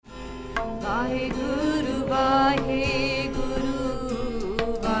ਵਾਹਿਗੁਰੂ ਵਾਹਿਗੁਰੂ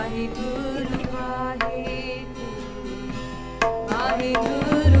ਵਾਹਿਗੁਰੂ ਵਾਹਿਗੁਰੂ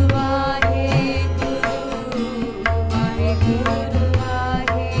ਵਾਹਿਗੁਰੂ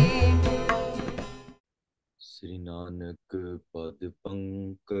ਵਾਹਿਗੁਰੂ। श्री नानक पद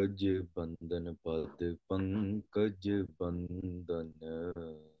पंकज बंदन पद पंकज बंदन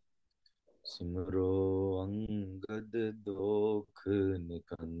सिमरो अंगद दोख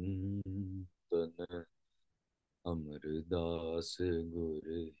निकंदन अमरदास गुर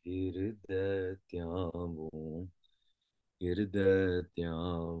हृदय त्यावो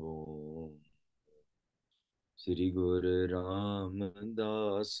श्री गुरु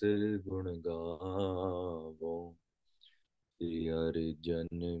रामदास गुण गावो श्री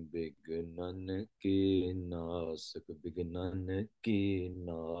अर्जन बिघनन के नासक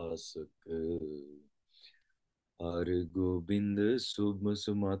हर गोबिंद शुभ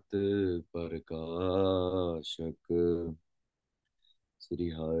सुमत प्रकाशक श्री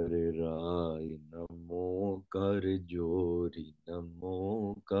हर राय नमो कर जोरी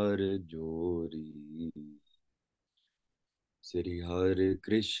श्री हरे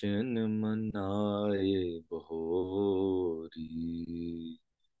कृष्ण मनाए बहोरी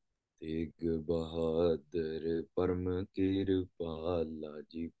तेग बहादुर परम कृपाला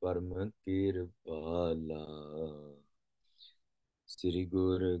जी परम कृपाला श्री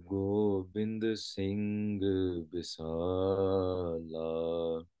गुरु गोबिंद सिंह विसाला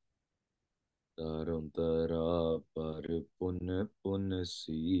तारों तरा पर पुन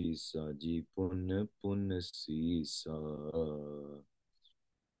सीसा जी पुन सीसा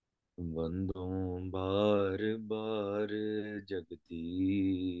वंदों बार बार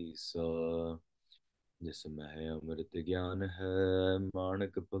जगदीसा जिसमें है अमृत ज्ञान है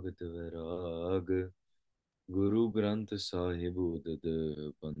माणक भगत वैराग गुरु ग्रंथ साहिब उदद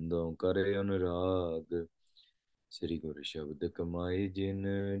बंदों करे अनुराग श्री गुरु शब्द कमाए जिन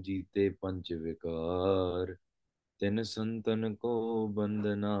जीते पंच विकार तिन संतन को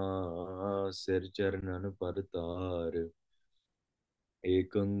बंदना सिर चरणन पर तार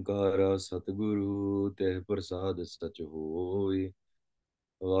एक अंकारा सतगुरु तेह प्रसाद सच होय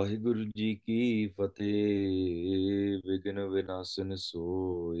वाहिगुरु जी की फतेह विघ्न विनाशन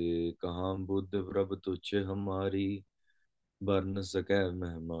सोय कहाँ बुद्ध प्रभ तुच्छ हमारी बर न सकै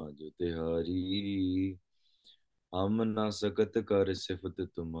महिमा जो तिहारी हम ना सकत कर सिफत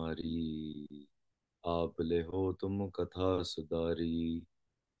तुम्हारी आप ले हो तुम कथा सुधारी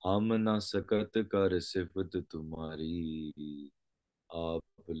हम ना सकत कर सिफत तुम्हारी आप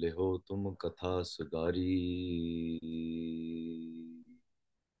ले हो तुम कथा सुधारी।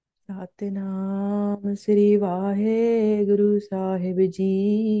 सतनाम श्री वाहेगुरु साहिब जी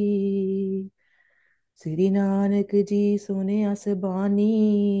श्री नानक जी सुने अस बानी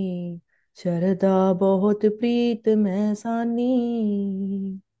शरदा बहुत प्रीत मैं सानी।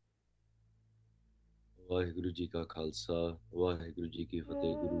 वाहिगुरु जी का खालसा वाहिगुरु जी की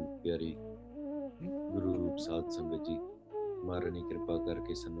फतेह। गुरु प्यारी गुरु रूप साध संगत जी महाराज ने कृपा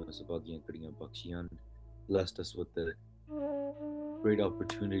करके ਸਾਨੂੰ ਸੁਭਾਗੀਆਂ ਕੜੀਆਂ ਬਖਸ਼ੀਆਂ blessed us with the great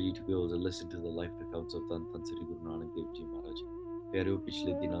opportunity to be able to listen to the life accounts of ਧੰਨ ਧੰਨ ਸ੍ਰੀ ਗੁਰੂ ਨਾਨਕ ਦੇਵ ਜੀ ਮਹਾਰਾਜ। ਪਿਆਰਿਓ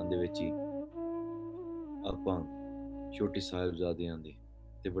ਪਿਛਲੇ ਦਿਨਾਂ ਦੇ ਵਿੱਚ ਹੀ ਆਪਾਂ ਛੋਟੇ ਸਾਹਿਬਜ਼ਾਦਿਆਂ ਦੇ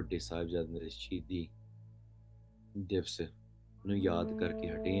ਤੇ ਵੱਡੇ ਸਾਹਿਬਜ਼ਾਦਿਆਂ ਦੇ ਸ਼ਹੀਦੀ ਦਿਵਸ ਨੂੰ ਯਾਦ ਕਰਕੇ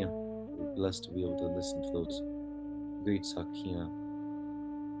ਹਟੇ ਹਾਂ। Blessed to be able to listen to those great ਸਾਖੀਆਂ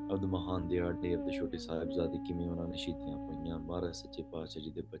of the ਮਹਾਨ ਦਿਹਾੜੇ of the ਛੋਟੇ ਸਾਹਿਬਜ਼ਾਦੇ ਕਿਵੇਂ ਉਹਨਾਂ ਨੇ ਸ਼ਹੀਦੀਆਂ ਪਾਈਆਂ। ਮਹਾਰਾਜ ਸੱਚੇ ਪਾਤਸ਼ਾਹ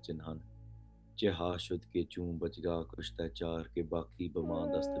ਜੀ ਦੇ ਬਚਨ ਹਨ ਜਿਹਾ ਸ਼ੁੱਧ ਕੇ ਚੂੰ ਬਚਗਾ ਕੁਸ਼ਤਾ ਚਾਰ ਕੇ ਬਾਕੀ ਬਮਾਂ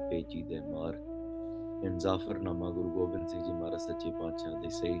ਦਸਤ ਪੇਚੀ ਦੇ ਮਾਰ। In Zafarnama, Guru Gobind Singh Ji Maharaj Sache Paatshah, they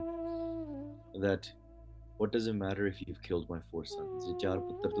say that what does it matter if you've killed my 4 sons? Je char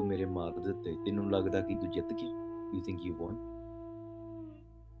putter tu mere maar ditte, tenu lagda ki tu jit gaya? You think you won?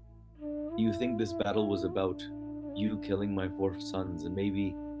 You think this battle was about you killing my 4 sons and maybe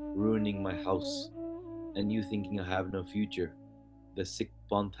ruining my house and you thinking I have no future? The Sikh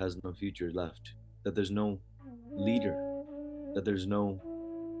Panth has no future left, that there's no leader, that there's no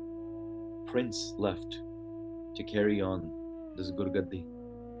prince left to carry on this Gurgaddi.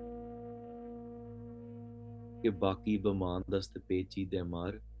 Ke baki baman dast pechi de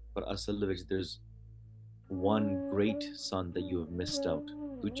mar, par asal vich there's one great son that you have missed out.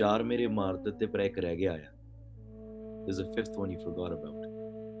 Tu char mere maar ditte par ek reh gaya hai. There's a 5th one you forgot about.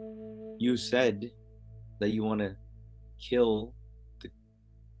 You said that you want to kill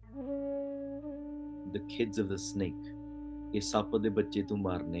the kids of the snake. Ye sap de bacche tu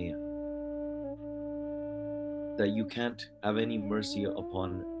marne hai. That you can't have any mercy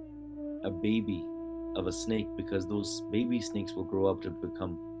upon a baby of a snake, because those baby snakes will grow up to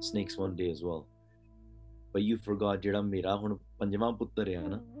become snakes one day as well. But you forgot ਜਿਹੜਾ ਮੇਰਾ ਹੁਣ ਪੰਜਵਾਂ ਪੁੱਤਰ ਆ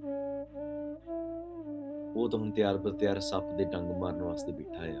ਨਾ, ਉਹ ਤਾਂ ਹੁਣ ਤਿਆਰ ਬਰ ਤਿਆਰ ਸੱਪ ਦੇ ਡੰਗ ਮਾਰਨ ਵਾਸਤੇ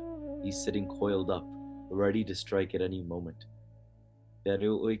ਬੈਠਾ ਆ. He's sitting coiled up, ready to strike at any moment.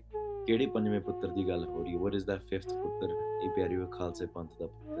 ਪਿਆਰਿਓ, ਉਹ ਕਿਹੜੇ ਪੰਜਵੇਂ ਪੁੱਤਰ ਦੀ ਗੱਲ ਹੋ ਰਹੀ ਹੈ? What is that fifth ਪੁੱਤਰ? ਇਹ ਪਿਆਰਿਓ ਖਾਲਸੇ ਪੰਥ ਦਾ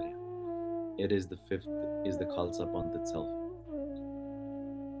ਪੁੱਤਰ ਹੈ. It is the fifth, is the Khalsa Panth itself.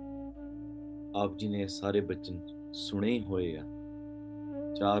 ਆਪ ਜੀ ਨੇ ਸਾਰੇ ਬਚਨ ਸੁਣੇ ਹੋਏ ਆ.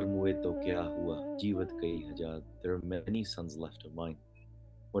 ਚਾਰ ਮੂਏ ਤੋਂ ਕਿਆ ਹੁਆ, ਜੀਵਤ ਕਈ ਹਜ਼ਾਰ. There are many sons left of mine.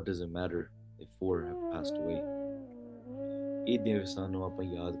 What does it matter if 4 have passed away? ਇਹ ਦਿਵਸਾਂ ਨੂੰ ਆਪਾਂ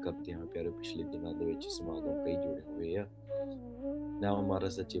ਯਾਦ ਕਰਦੇ ਹਾਂ ਪਿਆਰੇ. ਪਿਛਲੇ ਦਿਨਾਂ ਦੇ ਵਿੱਚ ਸਮਾਗਮ ਕਈ ਜੁੜੇ ਹੋਏ ਆ. ਨਾ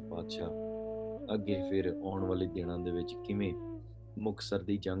ਮਹਾਰਾਜ ਸੱਚੇ ਪਾਤਸ਼ਾਹ ਅੱਗੇ ਫਿਰ ਆਉਣ ਵਾਲੇ ਦਿਨਾਂ ਦੇ ਵਿੱਚ ਕਿਵੇਂ ਮੁਕਤਸਰ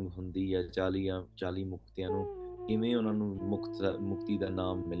ਦੀ ਜੰਗ ਹੁੰਦੀ ਹੈ, 40 ਮੁਕਤਿਆਂ ਨੂੰ ਕਿਵੇਂ ਉਹਨਾਂ ਨੂੰ ਮੁਕਤੀ ਦਾ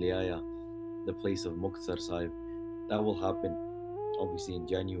ਨਾਮ ਮਿਲਿਆ ਆ, the place of Muktsar Sahib. That will happen obviously in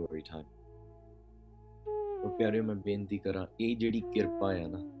January time. ਔਰ ਪਿਆਰੇ, ਮੈਂ ਬੇਨਤੀ ਕਰਾਂ, ਇਹ ਜਿਹੜੀ ਕਿਰਪਾ ਆ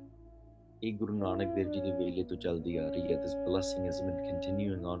ਨਾ, ਇਹ ਗੁਰੂ ਨਾਨਕ ਦੇਵ ਜੀ ਦੇ ਵੇਲੇ ਤੋਂ ਚੱਲਦੀ ਆ ਰਹੀ ਹੈ. This blessing has been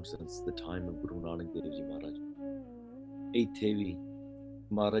continuing on since the time of Guru Nanak Dev Ji Maharaj. ਇੱਥੇ ਵੀ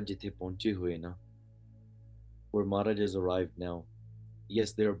ਮਹਾਰਾਜ ਜਿੱਥੇ ਪਹੁੰਚੇ ਹੋਏ ਨਾ, where Maharaj has arrived now,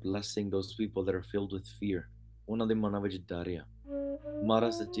 yes, they are blessing those people that are filled with fear. ਉਹਨਾਂ ਦੇ ਮਨਾਂ ਵਿੱਚ ਡਰ ਆ.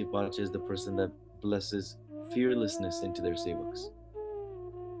 Maharaj Sache Pacha is the person that blesses fearlessness into their sevaks.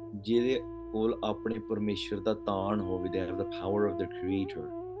 ਜਿਹਦੇ ਕੋਲ ਆਪਣੇ ਪਰਮੇਸ਼ਰ ਦਾ ਤਾਣ ਹੋਵੇ, they have the power of their creator,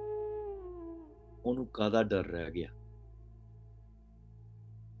 ਉਹਨੂੰ ਕਾਹਦਾ ਡਰ ਰਹਿ ਗਿਆ?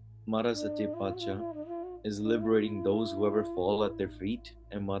 Maharaj Sache Pacha is liberating those who ever fall at their feet,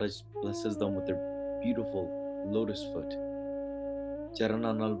 and Maharaj blesses them with their beautiful lotus foot.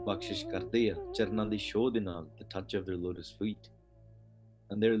 ਚਰਨਾਂ ਨਾਲ ਬਖਸ਼ਿਸ਼ ਕਰਦੇ ਆ, ਚਰਨਾਂ ਦੀ ਛੋਹ ਦੇ ਨਾਲ, the touch of their lotus feet.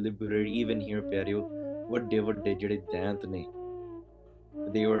 And they're liberated even here, ਪਿਆਰਿਓ. ਵੱਡੇ ਵੱਡੇ ਜਿਹੜੇ ਦੈਂਤ ਨੇ,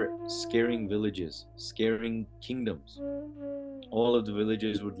 they were scaring villages, scaring kingdoms. All of the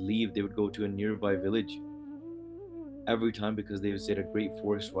villagers would leave, they would go to a nearby village every time, because they would say a great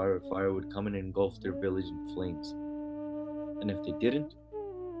forest fire would come and engulf their village in flames. And if they didn't,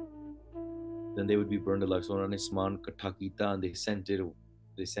 then they would be burned alive. So ਉਹਨਾਂ ਨੇ ਸਮਾਨ ਇਕੱਠਾ ਕੀਤਾ, and they sent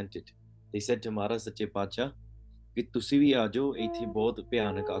it. They said to Maharaj Sache Pacha ਕਿ ਤੁਸੀਂ ਵੀ ਆ ਜਾਓ, ਇੱਥੇ ਬਹੁਤ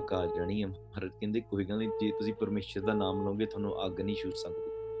ਭਿਆਨਕ ਅੱਗ ਆ ਜਾਣੀ ਹੈ. ਮਹਾਰਾਜ ਕਹਿੰਦੇ ਕੋਈ ਗੱਲ ਨਹੀਂ, ਜੇ ਤੁਸੀਂ ਪਰਮੇਸ਼ਰ ਦਾ ਨਾਮ ਲਓਗੇ ਤੁਹਾਨੂੰ ਅੱਗ ਨਹੀਂ ਛੂ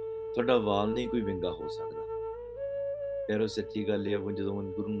ਸਕਦੀ, ਤੁਹਾਡਾ ਵਾਲ ਨਹੀਂ ਕੋਈ ਵਿੰਗਾ ਹੋ ਸਕਦਾ. ਪਿਆਰੋ, ਸੱਚੀ ਗੱਲ ਹੈ, ਜਦੋਂ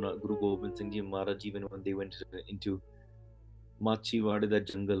Guru Gobind Singh ji Maharaj ji when they went into ਮਾਛੀਵਾੜੇ ਦਾ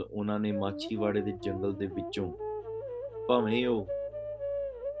ਜੰਗਲ, ਉਹਨਾਂ ਨੇ ਮਾਛੀਵਾੜੇ ਦੇ ਜੰਗਲ ਦੇ ਵਿੱਚੋਂ ਭਾਵੇਂ ਉਹ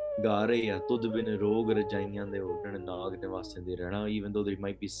ਗਾ ਰਹੇ ਆ, ਤੁਧ ਬਿਨ ਰੋਗ ਰਜਾਈਆਂ ਦੇ ਉੱਡਣ, ਨਾਗ ਨਿਵਾਸਿਆਂ ਦੇ ਰਹਿਣਾ, even though they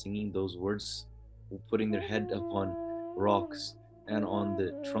might be singing those words, putting their head upon rocks and on the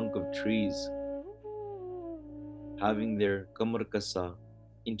trunk of trees, having their kamar kasa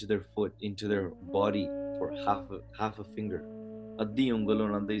into their foot, into their body for half a finger. ਅੱਧੀ ਉਂਗਲ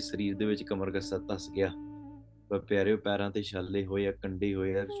ਉਹਨਾਂ ਦੇ ਸਰੀਰ ਦੇ ਵਿੱਚ ਕਮਰ ਕਸਾ ਧਸ ਗਿਆ. ਪਰ ਪਿਆਰਿਓ, ਪੈਰਾਂ ਤੇ ਛਾਲੇ ਹੋਏ ਆ, ਕੰਡੇ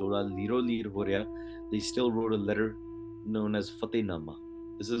ਹੋਏ ਆ, ਚੋਲਾ ਲੀਰੋ ਲੀਰ ਹੋ ਰਿਹਾ. They still wrote a letter known as Fateh-Nama.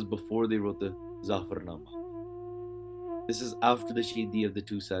 This is before they wrote the Zafarnama. This is after the Shahidi of the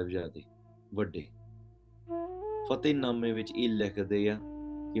two Sahibzade ਵੱਡੇ. ਫਤਿਹਨਾਮੇ ਵਿੱਚ ਇਹ ਲਿਖਦੇ ਆ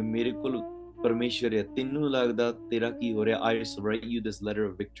ਕਿ ਮੇਰੇ ਕੋਲ ਪਰਮੇਸ਼ਰ ਹੈ, ਤੈਨੂੰ ਲੱਗਦਾ ਤੇਰਾ ਕੀ ਹੋ ਰਿਹਾ? I just write you this letter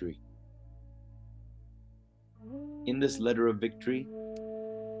of victory. In this letter of victory,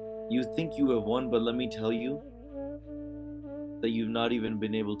 you think you have won, but let me tell you that you've not even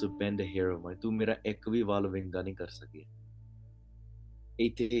been able to bend a hair of mine. ਤੂੰ ਮੇਰਾ ਇੱਕ ਵੀ ਵਾਲ ਵਿੰਗਾ ਨਹੀਂ ਕਰ ਸਕੇ.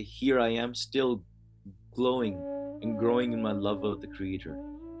 ਇੱਥੇ here I am still glowing and growing in my love of the Creator.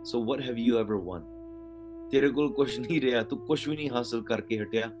 So what have you ever won? ਤੇਰੇ ਕੋਲ ਕੁਛ ਨਹੀਂ ਰਿਹਾ, ਤੂੰ ਕੁਛ ਵੀ ਨਹੀਂ ਹਾਸਲ ਕਰਕੇ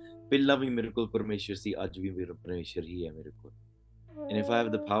ਹਟਿਆ. ਪਹਿਲਾਂ ਵੀ ਮੇਰੇ ਕੋਲ ਪਰਮੇਸ਼ਰ ਸੀ, ਅੱਜ ਵੀ ਮੇਰਾ ਪਰਮੇਸ਼ਰ ਹੀ ਹੈ ਮੇਰੇ ਕੋਲ. And if I have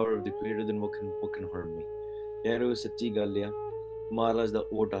the power of the Creator, then what can harm me? ਯਾਰ, ਉਹ ਸੱਚੀ ਗੱਲ ਆ. ਮਹਾਰਾਜ ਦਾ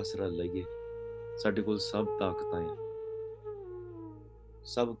ਓਟ ਆਸਰਾ ਲਈਏ. ਸਾਡੇ ਕੋਲ ਸਭ ਤਾਕਤਾਂ ਆ,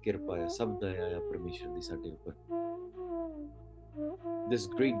 ਸਭ ਕਿਰਪਾ ਆ, ਸਭ ਦਇਆ ਆ ਪਰਮੇਸ਼ਰ ਦੀ ਸਾਡੇ ਉੱਪਰ. This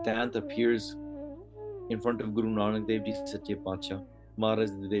great dant appears in front of Guru Nanak Dev Ji ਸੱਚੇ ਪਾਤਸ਼ਾਹ.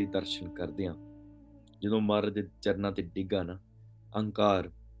 ਮਹਾਰਾਜ ਦੇ ਦਰਸ਼ਨ ਕਰਦੇ ਆ. ਜਦੋਂ ਮਹਾਰਾਜ ਦੇ ਚਰਨਾਂ ਤੇ ਡਿੱਗਾ ਨਾ, ਅਹੰਕਾਰ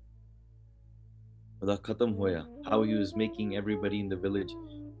ਉਹਦਾ ਖਤਮ ਹੋਇਆ. How he was making everybody in the village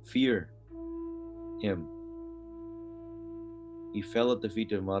fear him. He fell at the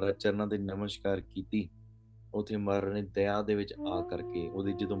feet of Maharaj. ਚਰਨਾਂ ਤੇ ਨਮਸਕਾਰ ਕੀਤੀ. ਉੱਥੇ ਮਹਾਰਾਜ ਨੇ ਦਇਆ ਦੇ ਵਿੱਚ ਆ ਕਰਕੇ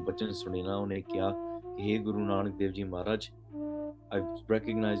ਉਹਦੇ ਜਦੋਂ ਬਚਨ ਸੁਣੇ ਨਾ, ਉਹਨੇ ਕਿਹਾ ਕਿ ਹੇ ਗੁਰੂ ਨਾਨਕ ਦੇਵ ਜੀ ਮਹਾਰਾਜ, I've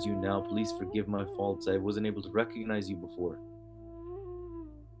recognized you now. Please forgive my faults. I wasn't able to recognize you before.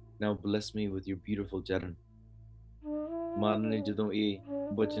 Now bless me with your beautiful charan. ਮਾਰਨ ਨੇ ਜਦੋਂ ਇਹ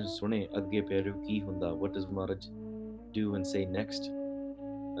ਬਚਨ ਸੁਣੇ ਅੱਗੇ ਪਿਆਰਿਓ ਕੀ ਹੁੰਦਾ, what does Maharaj do and say next?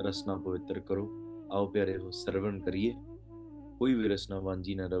 ਰਸਨਾ ਪਵਿੱਤਰ ਕਰੋ, ਆਓ ਪਿਆਰਿਓ ਸਰਵਣ ਕਰੀਏ। ਕੋਈ ਵੀ ਰਸਨਾ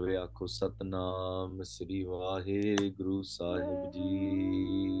ਵਾਂਝੀ ਨਾ ਰਵੇ, ਆਖੋ ਸਤਨਾਮ ਸ੍ਰੀ ਵਾਹਿਗੁਰੂ ਸਾਹਿਬ ਜੀ।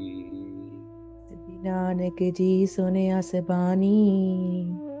 ਨਾਨਕ ਜੀ ਸੁਨਿਆ ਸਬਾਣੀ।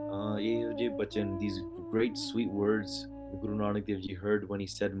 ਇਹੋ ਜਿਹੇ ਬਚਨ, these great sweet words Guru Nanak Dev Ji heard when he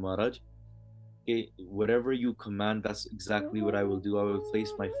said, Maharaj, whatever you command, that's exactly what I will do. I will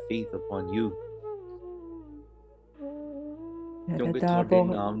place my faith upon you. ਕਿਉਂਕਿ ਤੁਹਾਡੇ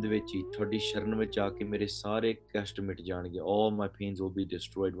ਨਾਮ ਦੇ ਵਿੱਚ ਹੀ, ਤੁਹਾਡੀ ਸ਼ਰਨ ਵਿੱਚ ਆ ਕੇ ਮੇਰੇ ਸਾਰੇ ਕਸ਼ਟ ਮਿਟ ਜਾਣਗੇ। All my pains will be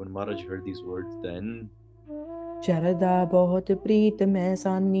destroyed. When Maharaj heard these words, then ਸ਼ਰਧਾ ਬਹੁਤ ਪ੍ਰੀਤ ਮੈਂ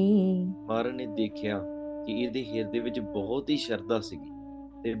ਸਾਨੀ। ਮਹਾਰਾਜ ਨੇ ਦੇਖਿਆ ਕਿ ਇਹਦੇ ਹਿਰਦੇ ਵਿੱਚ ਬਹੁਤ ਹੀ ਸ਼ਰਧਾ ਸੀਗੀ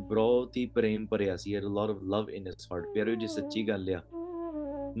ਤੇ ਬਹੁਤ ਹੀ ਪ੍ਰੇਮ ਭਰਿਆ ਸੀ। a lot of love in his heart। ਪਿਆਰਿਓ, ਜੇ ਸੱਚੀ ਗੱਲ ਆ,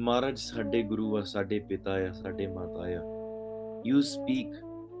 ਮਹਾਰਾਜ ਸਾਡੇ ਗੁਰੂ ਆ, ਸਾਡੇ ਪਿਤਾ ਆ, ਸਾਡੇ ਮਾਤਾ ਆ। You speak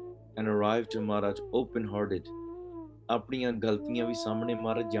and arrive to Maharaj open hearted। ਆਪਣੀਆਂ ਗਲਤੀਆਂ ਵੀ ਸਾਹਮਣੇ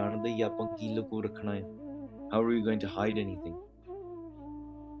ਮਹਾਰਾਜ ਜਾਣਦੇ ਹੀ, ਆਪਾਂ ਕੀ ਲੁਕੋ ਰੱਖਣਾ ਹੈ। How are you going to hide anything?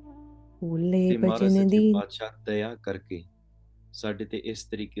 ਤੇ ਮਹਾਰਾਜ ਸੱਚੇ ਪਾਤਸ਼ਾਹ ਦਇਆ ਕਰਕੇ ਸਾਡੇ ਤੇ ਇਸ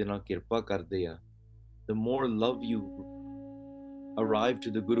ਤਰੀਕੇ ਨਾਲ ਕਿਰਪਾ ਕਰਦੇ ਆ। The more love you arrive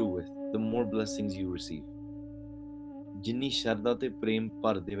to the Guru with, the more blessings you receive। ਜਿੰਨੀ ਸ਼ਰਧਾ ਤੇ ਪ੍ਰੇਮ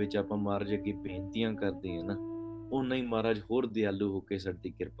ਭਰ ਦੇ ਵਿੱਚ ਆਪਾਂ ਮਹਾਰਾਜ ਅੱਗੇ ਬੇਨਤੀਆਂ ਕਰਦੇ ਆ ਨਾ, ਉਨਾ ਹੀ ਮਹਾਰਾਜ ਹੋਰ ਦਿਆਲੂ ਹੋ ਕੇ ਸਾਡੇ ਤੇ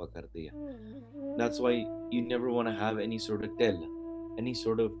ਕਿਰਪਾ ਕਰਦੇ ਆ। That's why you never want to have any sort of tell, any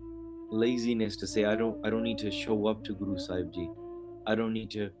sort of laziness to say, I don't need to show up to Guru Sahib Ji. I don't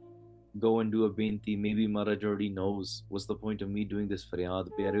need to go and do a beinti. Maybe Maharaj already knows. What's the point of me doing this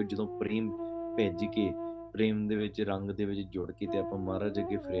faryad? ਪਿਆਰਿਓ, ਜਦੋਂ ਪ੍ਰੇਮ ਭੇਜ ਕੇ, ਪ੍ਰੇਮ ਦੇ ਵਿੱਚ, ਰੰਗ ਦੇ ਵਿੱਚ ਜੁੜ ਕੇ ਤੇ ਆਪਾਂ ਮਹਾਰਾਜ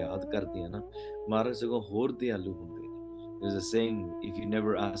ਅੱਗੇ ਫਰਿਆਦ ਕਰਦੇ ਆ ਨਾ, ਮਹਾਰਾਜ ਸਗੋਂ ਹੋਰ ਦਿਆਲੂ ਹੁੰਦੇ ਨੇ। There's a saying, if you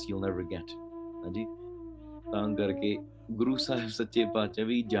never ask, you'll never get। ਹਾਂਜੀ, ਤਾਂ ਕਰਕੇ ਗੁਰੂ ਸਾਹਿਬ ਸੱਚੇ ਪਾਤਸ਼ਾਹ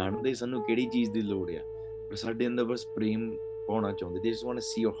ਵੀ ਜਾਣਦੇ ਸਾਨੂੰ ਕਿਹੜੀ ਚੀਜ਼ ਦੀ ਲੋੜ ਆ, ਪਰ ਸਾਡੇ ਅੰਦਰ ਬਸ ਪ੍ਰੇਮ ਪਾਉਣਾ ਚਾਹੁੰਦੇ। They just want to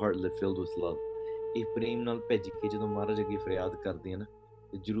see your heart filled with love। ਇਹ ਪ੍ਰੇਮ ਨਾਲ ਭਿੱਜ ਕੇ ਜਦੋਂ ਮਹਾਰਾਜ ਅੱਗੇ ਫਰਿਆਦ ਕਰਦੇ ਆ ਨਾ,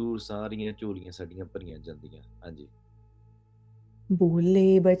 ਤੇ ਜ਼ਰੂਰ ਸਾਰੀਆਂ ਝੋਲੀਆਂ ਸਾਡੀਆਂ ਭਰੀਆਂ ਜਾਂਦੀਆਂ। ਹਾਂਜੀ,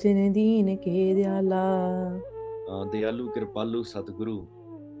 ਬੋਲੇ ਬਚਨ ਦੀਨ ਕੇ ਦਿਆਲਾ। ਦਿਆਲੂ ਕਿਰਪਾਲੂ ਸਤਿਗੁਰੂ।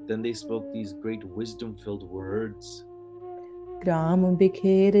 Then they spoke these great wisdom filled words। ਗ੍ਰਾਮ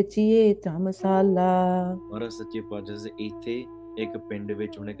ਬਿਖੇ ਰਚੀਏ ਧਰਮਸਾਲਾ। ਮਹਾਰਾਜ ਸੱਚੇ ਪਾਤਸ਼ਾਹ ਇੱਥੇ ਇੱਕ ਪਿੰਡ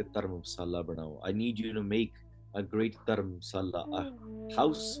ਵਿੱਚ ਹੁਣ ਇੱਕ ਧਰਮਸ਼ਾਲਾ ਬਣਾਓ। I need you to make a great Dharamshala, a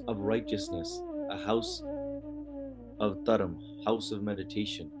house of righteousness, a house of dharam, house of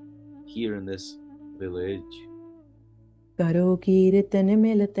meditation here in this village। ਕਰੋ ਕੀਰਤਨ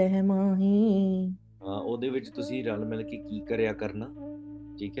ਮਿਲ ਤਹਿ ਮਾਹੀ। ਉਹਦੇ ਵਿੱਚ ਤੁਸੀਂ ਰਲ ਮਿਲ ਕੇ ਕੀ ਕਰਿਆ ਕਰਨਾ,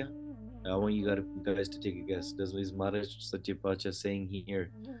 ਠੀਕ ਹੈ। I want you guys to take a guess. Does Maharaj Sache Pacha saying here,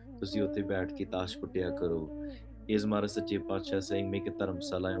 ਤੁਸੀਂ ਉੱਥੇ ਬੈਠ ਕੇ ਤਾਸ਼ ਕੁੱਟਿਆ ਕਰੋ? Is Maharaj Sache Pacha saying make a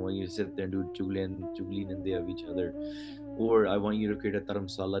dharamsala? I want you to sit there and do chugli ninde of each other? Or I want you to create a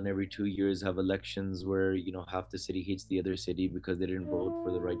dharamsala and every 2 years have elections where, you know, half the city hates the other city because they didn't vote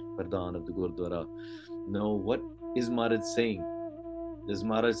for the right pradhan of the Gurdwara? No, what is Maharaj saying? Is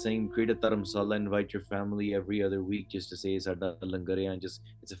Maharaj saying create a dharamsala, invite your family every other week just to say sada langar hai, and just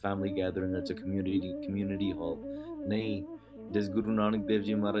it's a family gathering, it's a community hall? Nahi. Does Guru Nanak Dev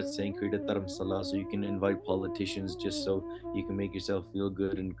Ji Maharaj saying create a dharamsala so you can invite politicians just so you can make yourself feel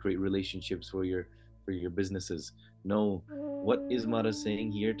good and create relationships for your businesses? No. What is Maharaj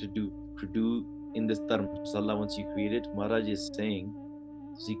saying here to do in this dharamsala once you create it? Maharaj is saying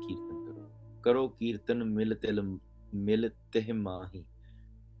ਤੁਸੀਂ ਕੀਰਤਨ ਕਰੋ ਕੀਰਤਨ ਮਿਲਤੇ ਮਾਹੀ।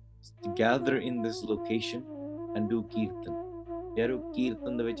 Gather in this location and do kirtan। ਯਾਰ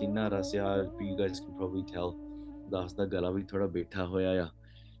ਕੀਰਤਨ ਦੇ ਵਿੱਚ ਇੰਨਾ ਰਸ ਆ, you guys can probably tell ਦਾਸ ਦਾ ਗਲਾ ਵੀ ਥੋੜਾ ਬੈਠਾ ਹੋਇਆ ਆ।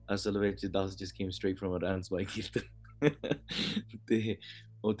 ਅਸਲ ਵਿੱਚ ਦਾਸ just came straight from a dance by ਕੀਰਤਨ ਤੇ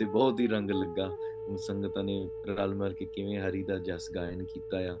ਉਹ ਤੇ ਬਹੁਤ ਹੀ ਰੰਗ ਲੱਗਾ। ਸੰਗਤਾਂ ਨੇ ਰਲ ਮਿਲ ਕੇ ਕਿਵੇਂ ਹਰੀ ਦਾ ਜਸ ਗਾਇਨ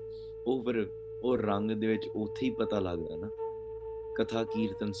ਕੀਤਾ ਆ, ਉਹ ਫਿਰ ਉਹ ਰੰਗ ਦੇ ਵਿੱਚ ਉੱਥੇ ਹੀ ਪਤਾ ਲੱਗਦਾ ਨਾ। ਕਥਾ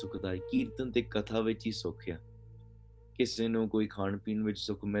ਕੀਰਤਨ ਸੁਖਦਾਈ, ਕੀਰਤਨ ਤੇ ਕਥਾ ਵਿੱਚ ਹੀ ਸੁੱਖ ਆ। ਕਿਸੇ ਨੂੰ ਕੋਈ ਖਾਣ ਪੀਣ ਵਿੱਚ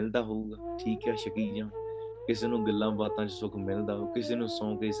ਸੁੱਖ ਮਿਲਦਾ ਹੋਊਗਾ, ਠੀਕ ਹੈ, ਛਕੀ ਜਾਣ। ਕਿਸੇ ਨੂੰ ਗੱਲਾਂ ਬਾਤਾਂ 'ਚ ਸੁੱਖ ਮਿਲਦਾ ਹੋਊ, ਕਿਸੇ ਨੂੰ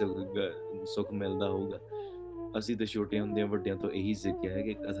ਸੌਂ ਕੇ ਸੁੱਖ ਮਿਲਦਾ ਹੋਊਗਾ। ਅਸੀਂ ਤਾਂ ਛੋਟੇ ਹੁੰਦੇ ਵੱਡਿਆਂ ਤੋਂ ਇਹੀ ਸਿੱਖਿਆ ਹੈ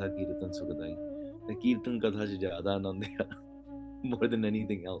ਕਿ ਕਥਾ ਕੀਰਤਨ ਸੁਖਦਾਈ, ਤੇ ਕੀਰਤਨ ਕਥਾ 'ਚ ਜ਼ਿਆਦਾ ਆਨੰਦ ਆ, more than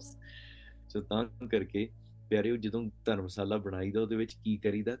anything else। ਸੋ ਤਾਂ ਕਰਕੇ ਪਿਆਰਿਓ, ਜਦੋਂ ਧਰਮਸ਼ਾਲਾ ਬਣਾਈਦਾ ਉਹਦੇ ਵਿੱਚ ਕੀ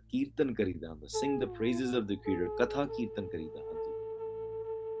ਕਰੀਦਾ? ਕੀਰਤਨ ਕਰੀਦਾ ਹੁੰਦਾ। Sing the praises of the Creator। ਕਥਾ ਕੀਰਤਨ ਕਰੀਦਾ। ਹਾਂਜੀ,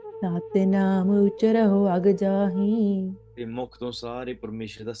 ਸਤਿਨਾਮ ਉਚਰਹੁ ਅਗ ਜਾਹੀ। ਤੇ ਮੁਖ ਤੋਂ ਸਾਰੇ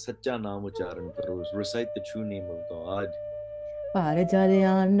ਪਰਮੇਸ਼ਰ ਦਾ ਸੱਚਾ ਨਾਮ ਉਚਾਰਨ ਕਰੋ। Recite the true name of God। ਪਰ ਜਲ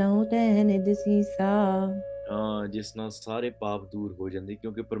ਆਨਹੁ ਤੈ ਨਿਜ ਸੀਸਾ। ਜਿਸ ਨਾਲ ਸਾਰੇ ਪਾਪ ਦੂਰ ਹੋ ਜਾਂਦੇ,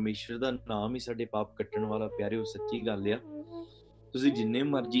 ਕਿਉਂਕਿ ਪਰਮੇਸ਼ਰ ਦਾ ਨਾਮ ਹੀ ਸਾਡੇ ਪਾਪ ਕੱਟਣ ਵਾਲਾ। ਪਿਆਰਿਓ, ਸੱਚੀ ਗੱਲ ਆ, ਤੁਸੀਂ ਜਿੰਨੇ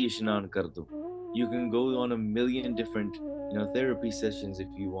ਮਰਜ਼ੀ ਇਸ਼ਨਾਨ ਕਰ ਦੋ, you can go on a million different therapy sessions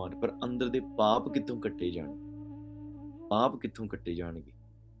if you want, ਪਰ ਅੰਦਰ ਦੇ ਪਾਪ ਕਿੱਥੋਂ ਕੱਟੇ ਜਾਣ? ਪਾਪ ਕਿੱਥੋਂ ਕੱਟੇ ਜਾਣਗੇ?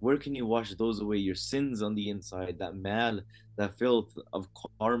 Where can you wash those away? Your sins on the inside, that mal, that filth of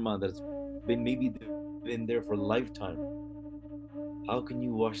karma that's been maybe been there for a lifetime. How can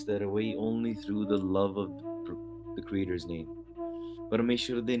you wash that away? Only through the love of the Creator's name.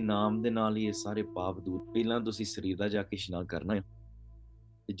 ਪਰਮੇਸ਼ਰ ਦੇ ਨਾਮ ਦੇ ਨਾਲ ਹੀ ਇਹ ਸਾਰੇ ਪਾਪ ਦੂਰ। ਪਹਿਲਾਂ ਤੁਸੀਂ ਸਰੀਰ ਦਾ ਜਾ ਕੇ ਇਸ਼ਨਾਨ ਕਰਨਾ ਹੈ,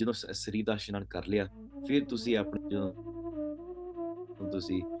 ਤੇ ਜਦੋਂ ਸਰੀਰ ਦਾ ਇਸ਼ਨਾਨ ਕਰ ਲਿਆ, ਫਿਰ ਤੁਸੀਂ ਆਪਣੇ ਜਦੋਂ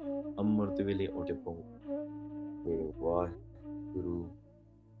ਤੁਸੀਂ ਅੰਮ੍ਰਿਤ ਵੇਲੇ ਉੱਠ ਪਾਓ। ਵਾਹਿਗੁਰੂ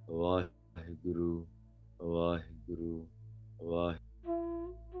ਵਾਹਿਗੁਰੂ ਵਾਹਿਗੁਰੂ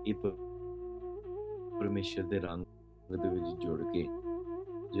ਵਾਹਿਗੁਰੂ। ਇਹ ਪਰਮੇਸ਼ਰ ਦੇ ਰੰਗ ਦੇ ਵਿੱਚ ਜੁੜ ਕੇ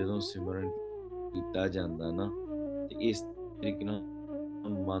ਜਦੋਂ ਸਿਮਰਨ ਕੀਤਾ ਜਾਂਦਾ ਨਾ, ਤੇ ਇਸ ਤਰੀਕੇ ਨਾਲ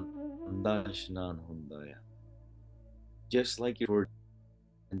ਮਨ ਦਾ ਇਸ਼ਨਾਨ ਹੁੰਦਾ ਆ। Just like your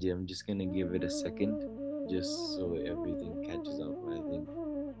I'm just gonna give it a second just so everything catches up. I think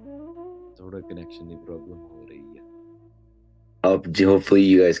थोड़ा connection ਦੀ problem ਹੋ ਰਹੀ ਹੈ। Hopefully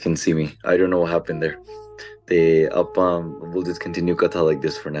you guys can see me. I don't know what happened there. We'll just continue Katha like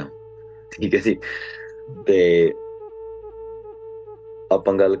this for now. ਠੀਕ ਹੈ ਜੀ। ਤੇ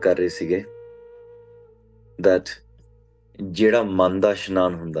ਆਪਾਂ ਗੱਲ ਕਰ ਰਹੇ ਸੀਗੇ that ਜਿਹੜਾ ਮਨ ਦਾ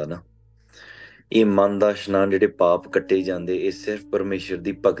ਇਸ਼ਨਾਨ ਹੁੰਦਾ ਨਾ, ਇਹ ਮਨ ਦਾ ਇਸ਼ਨਾਨ, ਜਿਹੜੇ ਪਾਪ ਕੱਟੇ ਜਾਂਦੇ, ਇਹ ਸਿਰਫ ਪਰਮੇਸ਼ਰ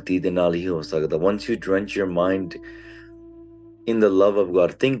ਦੀ ਭਗਤੀ ਦੇ ਨਾਲ ਹੀ ਹੋ ਸਕਦਾ। Once you drench your mind in the love of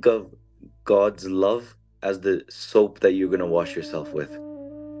God, think of God's love as the soap that you're going to wash yourself with.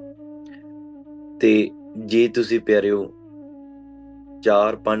 ਤੇ ਜੇ ਤੁਸੀਂ ਪਿਆਰਿਓ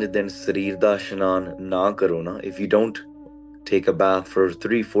 4-5 ਦਿਨ ਸਰੀਰ ਦਾ ਇਸ਼ਨਾਨ ਨਾ ਕਰੋ ਨਾ, if you don't take a bath for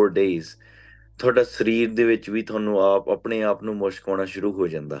 3-4 days, ਤੁਹਾਡਾ ਸਰੀਰ ਦੇ ਵਿੱਚ ਵੀ ਤੁਹਾਨੂੰ ਆਪਣੇ ਆਪ ਨੂੰ ਮੁਸ਼ਕ ਆਉਣਾ ਸ਼ੁਰੂ ਹੋ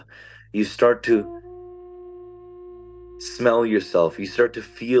ਜਾਂਦਾ। You start to smell yourself. You start to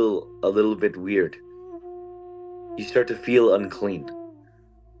feel a little bit weird. You start to feel unclean.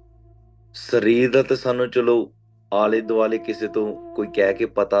 ਸਰੀਰ ਦਾ ਤਾਂ ਸਾਨੂੰ ਚਲੋ ਆਲੇ ਦੁਆਲੇ ਕਿਸੇ ਤੋਂ ਕੋਈ ਕਹਿ ਕੇ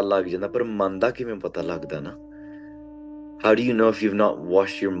ਪਤਾ ਲੱਗ ਜਾਂਦਾ, ਪਰ ਮਨ ਦਾ ਕਿਵੇਂ ਪਤਾ ਲੱਗਦਾ ਨਾ? How do you know if you've not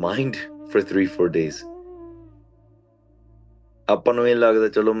washed your mind for 3-4 days? ਆਪਾਂ ਨੂੰ ਇਹ ਲੱਗਦਾ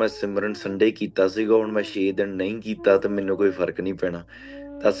ਚਲੋ ਮੈਂ ਸਿਮਰਨ ਸੰਡੇ ਕੀਤਾ ਸੀਗਾ, ਹੁਣ ਮੈਂ 6 ਦਿਨ ਨਹੀਂ ਕੀਤਾ ਤੇ ਮੈਨੂੰ ਕੋਈ ਫਰਕ ਨਹੀਂ ਪੈਣਾ।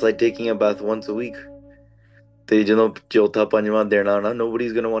 That's like taking a bath once a week. ਤੇ ਜਦੋਂ 4-5ਵਾਂ ਦਿਨ ਆਣਾ,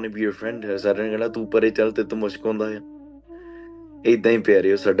 nobody's gonna want to be your friend. ਸਾਰਿਆਂ ਨੇ ਕਹਿਣਾ ਤੂੰ ਪਰੇ ਚੱਲ, ਤੇ ਤੂੰ ਮੁਸ਼ਕ ਆਉਂਦਾ ਆ। ਏਦਾਂ ਹੀ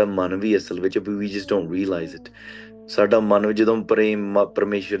ਪਿਆਰਿਓ, ਸਾਡਾ ਮਨ ਵੀ ਅਸਲ ਵਿੱਚ we just don't realize it. ਸਾਡਾ ਮਨ ਜਦੋਂ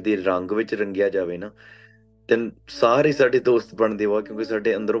ਪਰਮੇਸ਼ਰ ਦੇ ਰੰਗ ਵਿੱਚ ਰੰਗਿਆ ਜਾਵੇ ਨਾ, ਤੇ ਸਾਰੇ ਸਾਡੇ ਦੋਸਤ ਬਣਦੇ ਵਾ, ਕਿਉਂਕਿ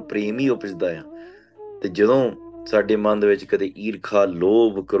ਸਾਡੇ ਅੰਦਰੋਂ ਪ੍ਰੇਮ ਹੀ ਉਪਜਦਾ ਆ। ਤੇ ਜਦੋਂ ਸਾਡੇ ਮਨ ਦੇ ਵਿੱਚ ਕਦੇ ਈਰਖਾ,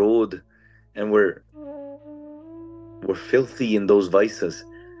 ਲੋਭ, ਕ੍ਰੋਧ, and we're filthy in those vices,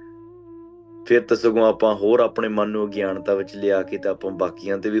 ਫਿਰ ਤਾਂ ਸਗੋਂ ਆਪਾਂ ਹੋਰ ਆਪਣੇ ਮਨ ਨੂੰ ਅਗਿਆਨਤਾ ਵਿੱਚ ਲਿਆ ਕੇ ਤਾਂ ਆਪਾਂ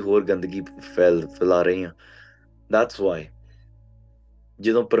ਬਾਕੀਆਂ ਤੇ ਵੀ ਹੋਰ ਗੰਦਗੀ ਫੈਲਾ ਰਹੇ ਹਾਂ। That's why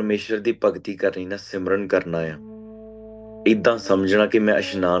ਜਦੋਂ ਪਰਮੇਸ਼ਰ ਦੀ ਭਗਤੀ ਕਰਨੀ ਨਾ, ਸਿਮਰਨ ਕਰਨਾ ਆ, ਏਦਾਂ ਸਮਝਣਾ ਕਿ ਮੈਂ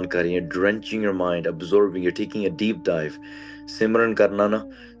ਇਸ਼ਨਾਨ ਕਰ ਰਹੀ ਹਾਂ, drenching your mind, absorbing, you're taking a deep dive. ਸਿਮਰਨ ਕਰਨਾ ਨਾ,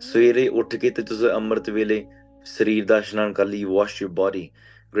 ਸਵੇਰੇ ਉੱਠ ਕੇ ਤੇ ਤੁਸੀਂ ਅੰਮ੍ਰਿਤ ਵੇਲੇ ਸਰੀਰ ਦਾ ਇਸ਼ਨਾਨ ਕਰ ਲਈ, wash your body.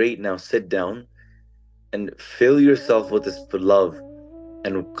 Great, now sit down and fill yourself with this love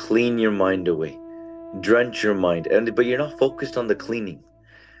and clean your mind away. Drench your mind, but you're not focused on the cleaning.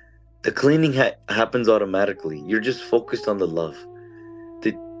 The cleaning happens automatically. You're just focused on the love.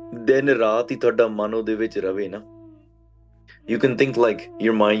 ਤੇ ਦਿਨ ਰਾਤ ਹੀ ਤੁਹਾਡਾ ਮਨ ਉਹਦੇ ਵਿੱਚ ਰਵੇ ਨਾ, you can think like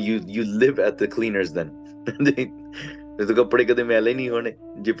your mind, you live at the cleaners then. ਤੇ ਕੱਪੜੇ ਕਦੇ ਮੈਲੇ ਨਹੀਂ ਹੋਣੇ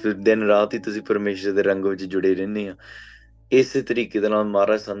ਜੇ ਦਿਨ ਰਾਤ ਹੀ ਤੁਸੀਂ ਪਰਮੇਸ਼ਰ ਦੇ ਰੰਗ ਵਿੱਚ ਜੁੜੇ ਰਹਿੰਦੇ ਆ। ਇਸੇ ਤਰੀਕੇ ਦੇ ਨਾਲ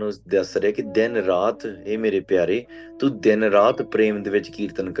ਮਹਾਰਾਜ ਸਾਨੂੰ ਦੱਸ ਰਿਹਾ ਕਿ ਦਿਨ ਰਾਤ, ਇਹ ਮੇਰੇ ਪਿਆਰੇ, ਤੂੰ ਦਿਨ ਰਾਤ ਪ੍ਰੇਮ ਦੇ ਵਿੱਚ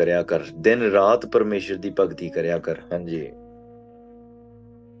ਕੀਰਤਨ ਕਰਿਆ ਕਰ, ਦਿਨ ਰਾਤ ਪਰਮੇਸ਼ਰ ਦੀ ਭਗਤੀ ਕਰਿਆ ਕਰ। ਹਾਂਜੀ,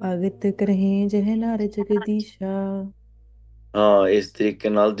 ਭਗਤ ਕਰਹਿ ਜਹ ਨਰ ਜਗਦੀਸ਼ਾ। ਹਾਂ, ਇਸ ਤਰੀਕੇ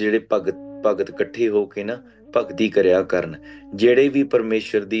ਨਾਲ ਜਿਹੜੇ ਭਗਤ ਇਕੱਠੇ ਹੋ ਕੇ ਨਾ ਭਗਤੀ ਕਰਿਆ ਕਰਨ। ਜਿਹੜੇ ਵੀ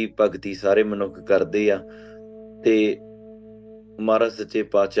ਪਰਮੇਸ਼ਰ ਦੀ ਭਗਤੀ ਸਾਰੇ ਮਨੁੱਖ ਕਰਦੇ ਆ, ਤੇ ਮਹਾਰਾਜ ਸੱਚੇ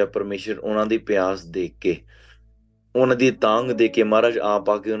ਪਾਤਸ਼ਾਹ ਪਰਮੇਸ਼ਰ ਉਹਨਾਂ ਦੀ ਪਿਆਸ ਦੇਖ ਕੇ, ਉਹਨਾਂ ਦੀ ਤਾਂਘ ਦੇ ਕੇ ਮਹਾਰਾਜ ਆਪ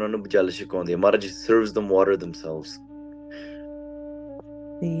ਆ ਕੇ ਉਹਨਾਂ ਨੂੰ ਜਲ ਛਕਾਉਂਦੇ ਆ। ਮਹਾਰਾਜ serves them water themselves.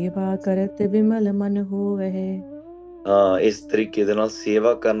 ਸੇਵਾ ਕਰਤ ਬਿਮਲ ਮਨ ਹੋਵੈ। ਹਾਂ, ਇਸ ਤਰੀਕੇ ਦੇ ਨਾਲ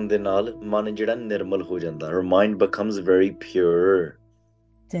ਸੇਵਾ ਕਰਨ ਦੇ ਨਾਲ ਮਨ ਜਿਹੜਾ ਨਿਰਮਲ ਹੋ ਜਾਂਦਾ। Our mind becomes very pure.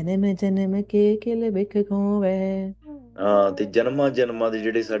 ਜਨਮ ਜਨਮ ਕੇ ਕਿਲ ਬਿਖ ਖੋਵੈ। ਹਾਂ, ਤੇ ਜਨਮਾਂ ਦੇ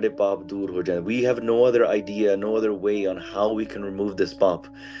ਜਿਹੜੇ ਸਾਡੇ ਪਾਪ ਦੂਰ ਹੋ ਜਾਂਦੇ। We have no other idea, no other way on how we can remove this ਪਾਪ।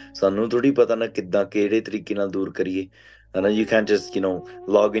 ਸਾਨੂੰ ਥੋੜੀ ਪਤਾ ਨਾ ਕਿੱਦਾਂ, ਕਿਹੜੇ ਤਰੀਕੇ ਨਾਲ ਦੂਰ ਕਰੀਏ। And you can't just,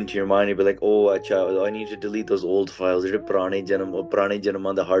 log into your mind and be like, oh, I need to delete those old files. ਜਿਹੜੇ ਪੁਰਾਣੇ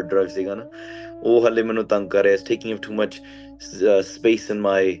ਜਨਮਾਂ ਦਾ hard drive ਸੀਗਾ ਨਾ, ਉਹ ਹਲੇ ਮੈਨੂੰ ਤੰਗ ਕਰ ਰਿਹਾ. It's taking up too much space in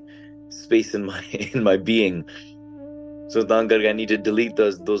my in my being. So ਤਾਂ ਕਰਕੇ I need to delete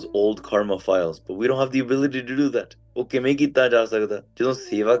those old karma files. But we don't have the ability to do that. ਉਹ ਕਿਵੇਂ ਕੀਤਾ ਜਾ ਸਕਦਾ? ਜਦੋਂ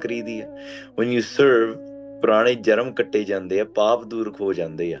ਸੇਵਾ ਕਰੀਦੀ ਹੈ. When you serve, ਪੁਰਾਣੇ ਜਨਮ ਕੱਟੇ ਜਾਂਦੇ ਆ, ਪਾਪ ਦੂਰ ਹੋ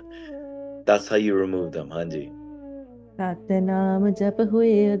ਜਾਂਦੇ ਆ. That's how you remove them. ਹਾਂਜੀ. ਸਤਨਾਮ ਜਪ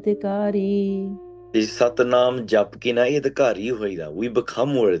ਹੋਏ ਅਧਿਕਾਰੀ। ਤੇ ਸਤਨਾਮ ਜਪ ਕੇ ਨਾ ਇਹ ਅਧਿਕਾਰੀ ਹੋਈਦਾ. We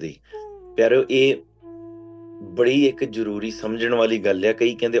become worthy. ਪਿਆਰੋ, ਇਹ ਬੜੀ ਇੱਕ ਜ਼ਰੂਰੀ ਸਮਝਣ ਵਾਲੀ ਗੱਲ ਆ.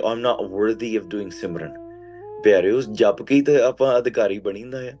 ਕਈ ਕਹਿੰਦੇ I'm not worthy of doing ਸਿਮਰਨ. ਪਿਆਰਿਓ, ਜਪ ਕੇ ਤਾਂ ਆਪਾਂ ਅਧਿਕਾਰੀ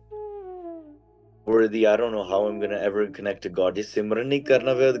ਬਣੀਦਾ ਆ. worthy, I don't know how I'm gonna ever connect to God. ਜੇ ਸਿਮਰਨ ਨਹੀਂ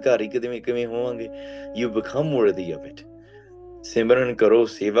ਕਰਨਾ ਫਿਰ ਅਧਿਕਾਰੀ ਕਿਵੇਂ ਹੋਵਾਂਗੇ? You become worthy of it. ਸਿਮਰਨ ਕਰੋ,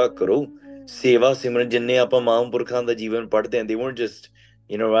 ਸੇਵਾ ਕਰੋ. ਸੇਵਾ ਸਿਮਰਨ ਜਿੰਨੇ ਆਪਾਂ ਮਹਾਂਪੁਰਖਾਂ ਦਾ ਜੀਵਨ ਪੜ੍ਹਦੇ ਹਾਂ, they weren't just,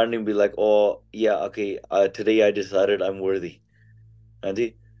 randomly be like, oh yeah, okay, today I decided I'm worthy.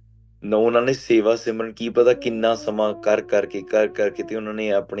 ਹਾਂਜੀ, ਨਾ ਉਹਨਾਂ ਨੇ ਸੇਵਾ ਸਿਮਰਨ ਕੀ ਪਤਾ ਕਿੰਨਾ ਸਮਾਂ ਕਰ ਕਰਕੇ ਤੇ ਉਹਨਾਂ ਨੇ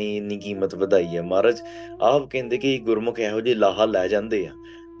ਆਪਣੀ ਇੰਨੀ ਕੀਮਤ ਵਧਾਈ ਹੈ. ਮਹਾਰਾਜ ਆਪ ਕਹਿੰਦੇ ਕਿ ਗੁਰਮੁਖ ਇਹੋ ਜਿਹੇ ਲਾਹਾ ਲੈ ਜਾਂਦੇ ਆ.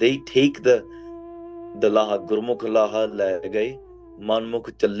 they take the ਲਾਹਾ, ਗੁਰਮੁਖ ਲਾਹਾ ਲੈ ਗਏ, ਮਨਮੁਖ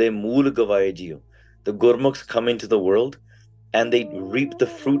ਚੱਲੇ ਮੂਲ ਗਵਾਏ JIO. the ਗੁਰਮੁਖs come into the world and they reap the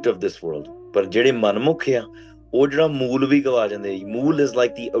fruit of this world. ਪਰ ਜਿਹੜੇ ਮਨਮੁਖ ਆ, ਉਹ ਜਿਹੜਾ ਮੂਲ ਵੀ ਗਵਾ ਜਾਂਦੇ. ਮੂਲ is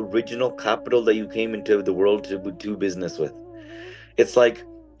like the original capital that you came into the world to do business with. It's like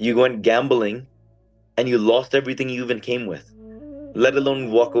you went gambling and you lost everything you even came with, let alone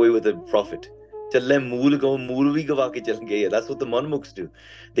walk away with a profit. ਚੱਲੇ ਮੂਲ ਵੀ ਗਵਾ ਕੇ ਚੱਲ ਗਏ. That's what the manmukhs do.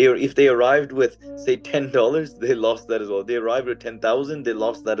 If they arrived with, say, $10, they lost that as well. They arrived with 10,000, they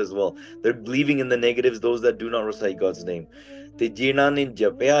lost that as well. They're believing in the negatives, those that do not recite God's name. ਤੇ ਜਿਨ੍ਹਾਂ ਨੇ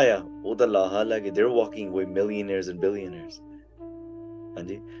ਜਪਿਆ ਆ, ਉਹ ਤਾਂ ਲਾਹਾ ਲੈ ਕੇ, they're walking away millionaires and billionaires.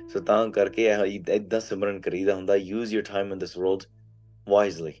 ਹਾਂਜੀ, ਸੋ ਤਾਂ ਕਰਕੇ ਏਦਾਂ ਸਿਮਰਨ ਕਰੀਦਾ ਹੁੰਦਾ. Use your time in this world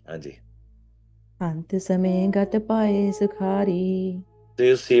wisely. ਹਾਂਜੀ, ਅੰਤ ਸਮੇਂ ਗਤ ਪਾਏ ਸੁਖਾਰੀ।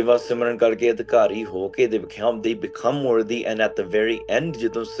 ਤੇ ਸੇਵਾ ਸਿਮਰਨ ਕਰਕੇ ਅਧਿਕਾਰੀ ਹੋ ਕੇ they become worthy, and at the very end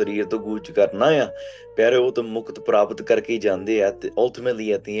ਜਦੋਂ ਸਰੀਰ ਤੋਂ ਕੂਚ ਕਰਨਾ ਆ, ਪਿਆਰੇ, ਉਹ ਤਾਂ ਮੁਕਤ ਪ੍ਰਾਪਤ ਕਰਕੇ ਜਾਂਦੇ ਆ. ਤੇ ultimately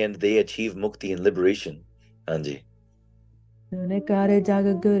at the end they achieve mukti and liberation. ਹਾਂਜੀ, ਸੁਨ ਕਰ ਜਗ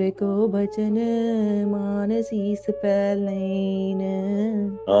ਗੁਰ ਕੋ ਬਚਨ, ਮਾਨ ਸੀਸ ਪੈ ਲੈਨ।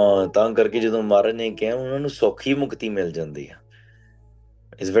 ਹਾਂ, ਤਾਂ ਕਰਕੇ ਜਦੋਂ ਮਹਾਰਾਜ ਨੇ ਕਿਹਾ, ਉਹਨਾਂ ਨੂੰ ਸੌਖੀ ਮੁਕਤੀ ਮਿਲ ਜਾਂਦੀ ਆ.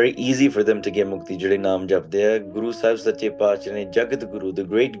 It's very easy for them to get mukti, ਜਿਹੜੇ ਨਾਮ ਜਪਦੇ ਆ. ਗੁਰੂ ਸਾਹਿਬ ਸੱਚੇ ਪਾਤਸ਼ਾਹ ਨੇ, ਜਗਤ ਗੁਰੂ, the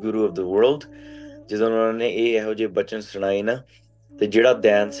great guru of the world, ਜਦੋਂ ਉਹਨਾਂ ਨੇ ਇਹੋ ਜਿਹੇ ਬਚਨ ਸੁਣਾਏ ਨਾ, ਤੇ ਜਿਹੜਾ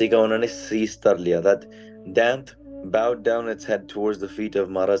ਦੈਂਤ ਸੀਗਾ, ਉਹਨਾਂ ਨੇ ਸੀਸ ਧਰ ਲਿਆ. that dant bowed down its head towards the feet of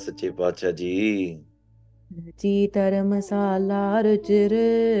ਮਹਾਰਾਜ ਸੱਚੇ ਪਾਤਸ਼ਾਹ ਜੀ. ਜੀ ਧਰਮਸ਼ਾਲਾ ਰੁਚਿਰ,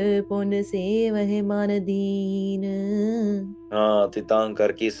 ਪੁੰਨ ਸੇਵਹਿ ਮਨ ਦੀਨ। ਹਾਂ, ਤੇ ਤਾਂ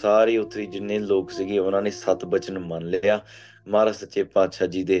ਕਰਕੇ ਸਾਰੇ ਉੱਥੇ ਜਿੰਨੇ ਲੋਕ ਸੀਗੇ, ਉਹਨਾਂ ਨੇ ਸਤ ਬਚਨ ਮੰਨ ਲਿਆ. ਮਹਾਰਾਜ ਸੱਚੇ ਪਾਤਸ਼ਾਹ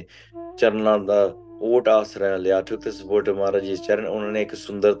ਜੀ ਦੇ ਚਰਨਾਂ ਦਾ ਓਟ ਆਸਰਾ ਲਿਆ, took the support of Maharaj ji ਚਰਨ. ਉਹਨਾਂ ਨੇ ਇੱਕ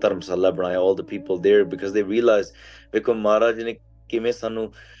ਸੁੰਦਰ ਧਰਮਸ਼ਾਲਾ ਬਣਾਇਆ. all the people there, because they realized, ਵੇਖੋ ਮਹਾਰਾਜ ਨੇ ਕਿਵੇਂ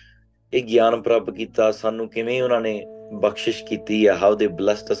ਸਾਨੂੰ ਇਹ ਗਿਆਨ ਪ੍ਰਾਪਤ ਕੀਤਾ, ਸਾਨੂੰ ਕਿਵੇਂ ਉਹਨਾਂ ਨੇ ਬਖਸ਼ਿਸ਼ ਕੀਤੀ ਆ. how they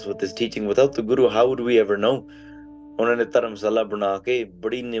blessed us with this teaching. without the guru, how would we ever know? ਉਹਨਾਂ ਨੇ ਧਰਮਸ਼ਾਲਾ ਬਣਾ ਕੇ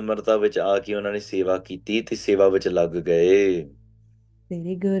ਬੜੀ ਨਿਮਰਤਾ ਵਿੱਚ ਆ ਕੇ ਉਹਨਾਂ ਨੇ ਸੇਵਾ ਕੀਤੀ ਤੇ ਸੇਵਾ ਵਿੱਚ ਲੱਗ ਗਏ.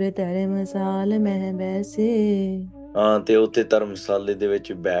 ਤੇਰੇ ਗੁਰ ਧਰਮਸਾਲ ਮਹਿ ਬੈਸੇ। ਹਾਂ, ਤੇ ਉੱਥੇ ਧਰਮਸ਼ਾਲੇ ਦੇ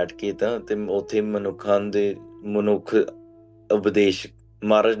ਵਿੱਚ ਬੈਠ ਕੇ ਤੇ ਉੱਥੇ ਮਨੁੱਖ ਉਪਦੇਸ਼,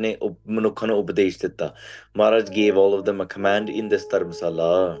 ਮਹਾਰਾਜ ਨੇ ਮਨੁੱਖਾਂ ਨੂੰ ਉਪਦੇਸ਼ ਦਿੱਤਾ. ਮਹਾਰਾਜ gave all of them a command in this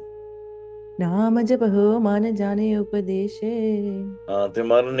ਧਰਮਸ਼ਾਲਾ. ਨਾਮ ਜਪਹੁ ਮਨ ਜਾਣੇ ਉਪਦੇਸ਼। ਹਾਂ, ਤੇ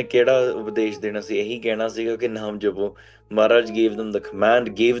ਮਹਾਰਾਜ ਨੇ ਕਿਹੜਾ ਉਪਦੇਸ਼ ਦੇਣਾ ਸੀ? ਇਹੀ ਕਹਿਣਾ ਸੀਗਾ ਕਿ ਨਾਮ ਜਪੋ. ਮਹਾਰਾਜ gave them the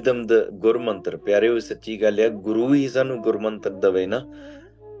command, gave them the ਗੁਰਮੰਤਰ. ਪਿਆਰੇ, ਉਹ ਸੱਚੀ ਗੱਲ ਆ, ਗੁਰੂ ਹੀ ਸਾਨੂੰ ਗੁਰਮੰਤਰ ਦਵੇ ਨਾ,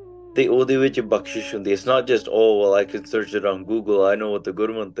 ਤੇ ਉਹਦੇ ਵਿੱਚ ਬਖਸ਼ਿਸ਼ ਹੁੰਦੀ. It's not just, oh well, I can search it on Google, I know what the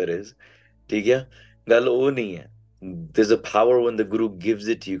Gurmantar is. ਠੀਕ ਆ, ਗੱਲ ਉਹ ਨਹੀਂ ਹੈ. There's a power when the Guru gives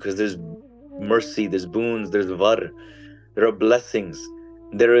it to you, because there's mercy, there's boons, there's var, there are blessings,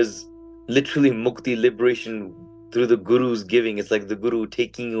 there is literally mukti, liberation through the Guru's giving. It's like the Guru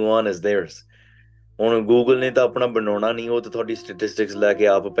taking you on as theirs. ਹੁਣ Google ਨੇ ਤਾਂ ਆਪਣਾ ਬਣਾਉਣਾ ਨਹੀਂ, ਉਹ ਤਾਂ ਤੁਹਾਡੀ statistics ਲੈ ਕੇ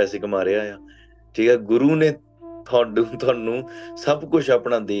ਆਪ ਪੈਸੇ ਕਮਾ ਰਿਹਾ ਆ. ਠੀਕ ਆ, ਗੁਰੂ ਨੇ ਤੁਹਾਨੂੰ ਸਭ ਕੁਝ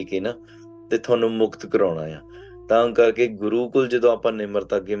ਆਪਣਾ ਦੇ ਕੇ ਨਾ ਤੇ ਤੁਹਾਨੂੰ ਮੁਕਤ ਕਰਾਉਣਾ ਆ. ਤਾਂ ਕਰਕੇ ਗੁਰੂ ਕੋਲ ਜਦੋਂ ਆਪਾਂ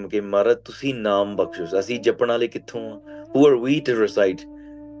ਨਿਮਰਤਾ ਗਿਮ ਕੇ, ਮਹਾਰਾਜ ਤੁਸੀਂ ਨਾਮ ਬਖਸ਼ੋ, ਅਸੀਂ ਜਪਣ ਵਾਲੇ ਕਿੱਥੋਂ ਆ? who are we to recite?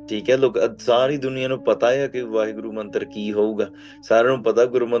 ਠੀਕ ਹੈ, ਲੋਕ, ਸਾਰੀ ਦੁਨੀਆ ਨੂੰ ਪਤਾ ਆ ਕਿ ਵਾਹਿਗੁਰੂ ਮੰਤਰ ਕੀ ਹੋਊਗਾ, ਸਾਰਿਆਂ ਨੂੰ ਪਤਾ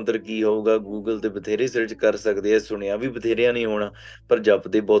ਗੁਰੂ ਮੰਤਰ ਕੀ ਹੋਊਗਾ. ਗੂਗਲ ਤੇ ਬਥੇਰੇ ਸਰਚ ਕਰ ਸਕਦੇ ਆ, ਸੁਣਿਆ ਵੀ ਬਥੇਰਿਆਂ ਨਹੀਂ ਹੋਣਾ, ਪਰ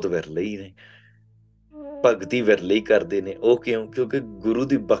ਜਪਦੇ ਬਹੁਤ ਵਿਰਲੇ ਹੀ ਨੇ, ਭਗਤੀ ਵਿਰਲੇ ਹੀ ਕਰਦੇ ਨੇ. ਉਹ ਕਿਉਂ? ਕਿਉਂਕਿ ਗੁਰੂ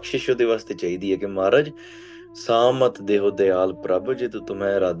ਦੀ ਬਖਸ਼ਿਸ਼ ਉਹਦੇ ਵਾਸਤੇ ਚਾਹੀਦੀ ਹੈ ਕਿ ਮਹਾਰਾਜ ਸਾਮਤ ਦੇਹੋ ਦਿਆਲ ਪ੍ਰਭ ਜੇ ਤੂੰ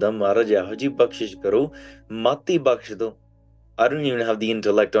ਤੁਮੈ ਇਰਾਦਾ ਮਹਾਰਾਜ ਇਹੋ ਜੀ ਬਖਸ਼ਿਸ਼ ਕਰੋ ਮਤ ਹੀ ਬਖਸ਼ ਦੋ I don't even have the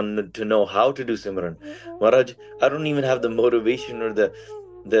intellect to know how to do Simran. Maharaj, I don't even have the motivation or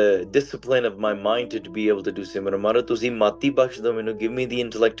the discipline of my mind to be able to do Simran. Maharaj, ਤੁਸੀਂ ਮਾਤੀ ਬਖਸ਼ ਦਿਓ ਮੈਨੂੰ, give me the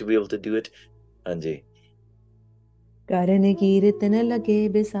intellect to be able to do it. ਹਾਂਜੀ ਕਰਨ ਕੀਰਤਨ ਲਗੇ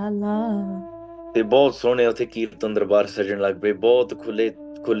ਬਿਸਾਲਾ ਤੇ ਬਹੁਤ ਸੋਹਣੇ ਉੱਥੇ ਕੀਰਤਨ ਦਰਬਾਰ ਸਜਣ ਲੱਗ ਪਏ, ਬਹੁਤ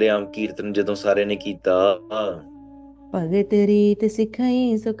ਖੁੱਲ੍ਹੇਆਮ ਕੀਰਤਨ ਜਦੋਂ ਸਾਰਿਆਂ ਨੇ ਕੀਤਾ। ਭਗਤ ਰੀਤ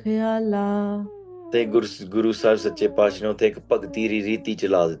ਸਿਖਾਈ ਸੁਖਿਆਲਾ ਤੇ ਗੁਰੂ ਸਾਹਿਬ ਸੱਚੇ ਪਾਤਸ਼ਾਹ ਨੇ ਉੱਥੇ ਇੱਕ ਭਗਤੀ ਦੀ ਰੀਤੀ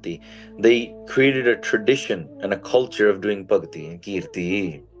ਚਲਾ ਦਿੱਤੀ। They created a tradition and a culture of doing ਭਗਤੀ ਕੀਰਤੀ।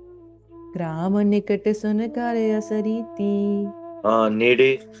 ਗ੍ਰਾਮ ਨਿਕਟ ਸੁਨ ਕਰ ਅਸਰੀਤੀ ਹਾਂ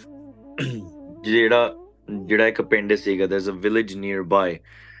ਨੇੜੇ ਜਿਹੜਾ ਇੱਕ ਪਿੰਡ ਸੀਗਾ, there's a village nearby,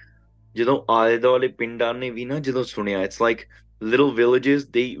 ਜਦੋਂ ਆਲੇ ਦੁਆਲੇ ਪਿੰਡਾਂ ਨੇ ਵੀ ਨਾ ਜਦੋਂ ਸੁਣਿਆ, it's like little villages,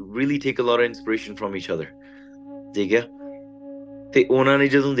 they really take a lot of inspiration from each other, ਠੀਕ ਹੈ। ਤੇ ਉਹਨਾਂ ਨੇ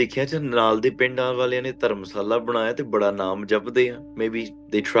ਜਦੋਂ ਦੇਖਿਆ ਕਿ ਨਾਲ ਦੇ ਪਿੰਡਾਂ ਵਾਲਿਆਂ ਨੇ ਧਰਮਸ਼ਾਲਾ ਬਣਾਇਆ ਤੇ ਬੜਾ ਨਾਮ ਜਪਦੇ ਆ, maybe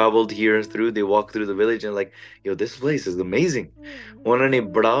they traveled here through, they walked through the village and like, yo, this place is amazing। ਉਹਨਾਂ ਨੇ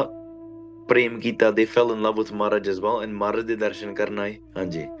ਬੜਾ ਪ੍ਰੇਮ ਕੀਤਾ, they fell in love with Maharaj as well, and Maharaj ਦੇ ਦਰਸ਼ਨ ਕਰਨ ਆਏ।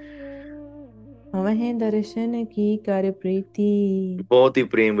 ਹਾਂਜੀ ਵਹੀਂ ਦਰਸ਼ਨ ਕੀ ਕਰ ਪ੍ਰੀਤੀ ਬਹੁਤ ਹੀ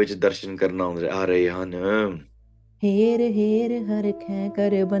ਪ੍ਰੇਮ ਵਿੱਚ ਦਰਸ਼ਨ ਕਰਨ ਆ ਰਹੇ ਹਨ। ਹੇਰ ਹੇਰ ਹਰਖੈ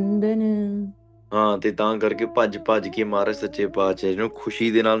ਕਰ ਬੰਦਨ ਹਾਂ ਤੇ ਤਾਂ ਕਰਕੇ ਭੱਜ ਕੇ ਮਹਾਰਾਜ ਸੱਚੇ ਪਾਤਸ਼ਾਹ ਨੂੰ ਖੁਸ਼ੀ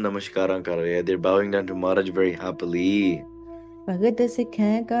ਦੇ ਨਾਲ ਨਮਸਕਾਰਾਂ ਕਰ ਰਹੇ ਆ। They're bowing down to Maharaj very happily। ਭਗਤ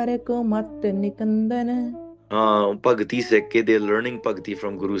ਸਿਖੈ ਕਰ ਕੋ ਮਤ ਨਿਕੰਦਨ ਹਾਂ ਭਗਤੀ ਸਿੱਖ ਕੇ they're learning ਭਗਤੀ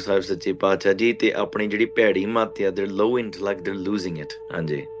from ਗੁਰੂ ਸਾਹਿਬ ਸੱਚੇ ਪਾਤਸ਼ਾਹ ਜੀ, ਤੇ ਆਪਣੀ ਜਿਹੜੀ ਭੈੜੀ ਮੱਤ ਆ, they're low intellect, they're losing it।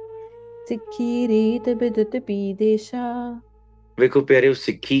 ਹਾਂਜੀ ਸਿੱਖੀ ਰੀਤ ਬਿਦਤ ਪੀਦੇਸ਼ਾ ਵੇਖੋ ਪਿਆਰਿਓ,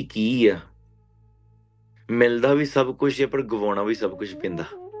 ਸਿੱਖੀ ਕੀ ਆ? ਮਿਲਦਾ ਵੀ ਸਭ ਕੁਝ ਹੈ ਪਰ ਗਵਾਉਣਾ ਵੀ ਸਭ ਕੁਝ ਪੈਂਦਾ।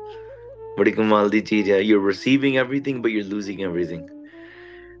 ਬੜੀ ਕਮਾਲ ਦੀ ਚੀਜ਼ ਹੈ। You're receiving everything but you're losing everything।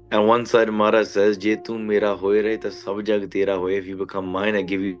 And one side Maharaj says, ਜੇ ਤੂੰ ਮੇਰਾ ਹੋਏ ਰਹੇ ਤਾਂ ਸਭ ਜਗ ਤੇਰਾ ਹੋਏ। If you become mine, I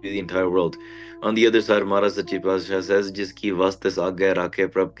give you the entire world। On the other side Maharaj ਸੱਚੇ ਪਾਤਸ਼ਾਹ says, ਜਿਸ ਕੀ ਵਸਤ ਤਿਸ ਆਗਿਆ ਰਾਖੇ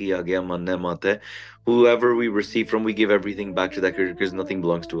ਪ੍ਰਭ ਕੀ ਆਗਿਆ ਮੰਨੈ ਮਾਤੈ। Whoever we receive from, we give everything back to that creator because nothing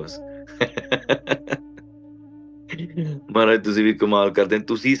belongs to us। ਮਹਾਰਾਜ ਤੁਸੀਂ ਵੀ ਕਮਾਲ ਕਰਦੇ,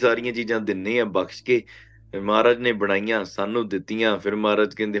 ਤੁਸੀਂ ਸਾਰੀਆਂ ਚੀਜ਼ਾਂ ਦਿੰਨੇ ਆ ਬਖਸ਼ ਕੇ, ਮਹਾਰਾਜ ਨੇ ਬਣਾਈਆਂ ਸਾਨੂੰ ਦਿੱਤੀਆਂ, ਫਿਰ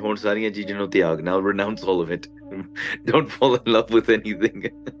ਮਹਾਰਾਜ ਕਹਿੰਦੇ ਹੁਣ ਸਾਰੀਆਂ ਚੀਜ਼ਾਂ ਨੂੰ ਤਿਆਗ, now renounce all of it। Don't fall in love with anything।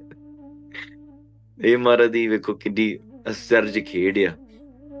 ਇਹ ਮਹਾਰਾਜ ਦੀ ਵੇਖੋ ਕਿੱਡੀ ਅਸਰਜ ਖੇਡ ਆ।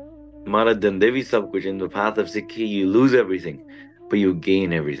 ਮਹਾਰਾਜ ਦਿੰਦੇ ਵੀ ਸਭ ਕੁਝ। in the path of ਸਿੱਖੀ you lose everything but you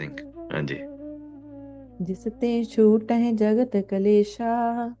gain everything। ਹਾਂਜੀ ਜਿਸ ਤੇ ਛੂਟਹਿ ਜਗਤ ਕਲੇਸ਼ਾ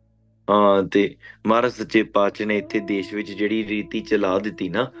ਹਾਂ ਤੇ ਮਹਾਰਾਜ ਸੱਚੇ ਪਾਤਸ਼ਾਹ ਨੇ ਇੱਥੇ ਦੇਸ਼ ਵਿੱਚ ਜਿਹੜੀ ਰੀਤੀ ਚਲਾ ਦਿੱਤੀ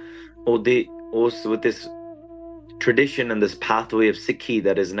ਨਾ, ਉਹਦੇ ਉਸ with this tradition and this pathway of Sikhi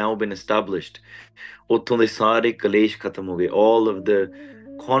that has now been established, ਉੱਥੋਂ ਦੇ ਸਾਰੇ ਕਲੇਸ਼ ਖਤਮ ਹੋ ਗਏ। all of the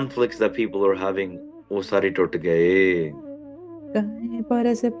conflicts that people are having, ਉਹ ਸਾਰੇ ਟੁੱਟ ਗਏ। ਕਹੇ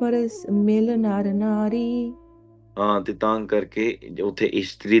ਪਰਸ ਮਿਲ ਨਰ ਨਾਰੀ ਹਾਂ ਤੇ ਤਾਂ ਕਰਕੇ ਉੱਥੇ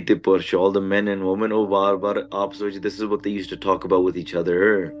ਇਸਤਰੀ ਤੇ ਪੁਰਸ਼, all the men and women, ਉਹ ਵਾਰ-ਵਾਰ ਆਪਸ ਵਿੱਚ this is what they used to talk about with each other।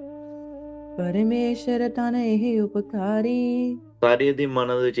 ਪਰਮੇਸ਼ਰ ਤਨ ਇਹ ਉਪਕਾਰੀ ਸਾਰਿਆਂ ਦੇ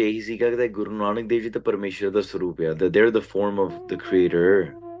ਮਨਾਂ ਦੇ ਵਿੱਚ ਇਹੀ ਸੀਗਾ ਕਿ ਗੁਰੂ ਨਾਨਕ ਦੇਵ ਜੀ ਤਾਂ ਪਰਮੇਸ਼ਰ ਦਾ ਸਰੂਪ ਆ, that they're the form of the creator।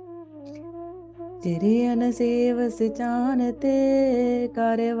 ਤੇਰੇ ਅਨ ਸੇਵ ਸਿਚਾਨ ਤੇ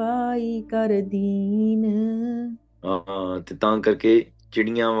ਕਾਰਵਾਈ ਕਰ ਦੀਨ ਤੇ ਤਾਂ ਕਰਕੇ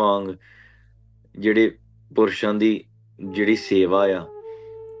ਚਿੜੀਆਂ ਵਾਂਗ ਜਿਹੜੇ ਪੁਰਸ਼ਾਂ ਦੀ ਜਿਹੜੀ ਸੇਵਾ ਆ,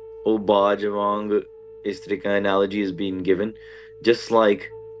 ਉਹ ਬਾਜ ਵਾਂਗ, ਇਸ ਤਰੀਕੇ ਨਾਲ analogy is being given, just like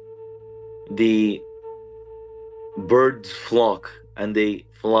the birds flock and they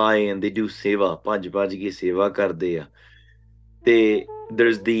fly and they do seva, ਭੱਜ ਕੇ ਸੇਵਾ ਕਰਦੇ ਆ। ਤੇ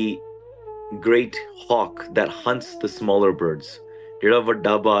there's the great hawk that hunts the smaller birds। ਜਿਹੜਾ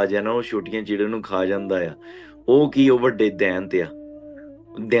ਵੱਡਾ ਬਾਜ ਹੈ ਨਾ, ਉਹ ਛੋਟੀਆਂ ਚਿੜੀਆਂ ਨੂੰ ਖਾ ਜਾਂਦਾ ਆ। ਉਹ ਕੀ, ਉਹ ਵੱਡੇ ਦੈਂਤ ਆ,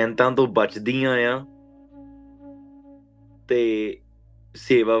 ਦੈਂਤਾਂ ਤੋਂ ਬਚਦੀਆਂ ਆ ਤੇ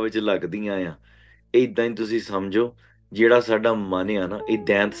ਸੇਵਾ ਵਿੱਚ ਲੱਗਦੀਆਂ ਆ। ਏਦਾਂ ਹੀ ਤੁਸੀਂ ਸਮਝੋ, ਜਿਹੜਾ ਸਾਡਾ ਮਨ ਆ ਨਾ, ਇਹ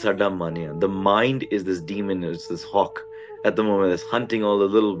ਦੈਂਤ ਸਾਡਾ ਮਨ ਆ। The mind is this demon, it's this hawk at the moment that's hunting all the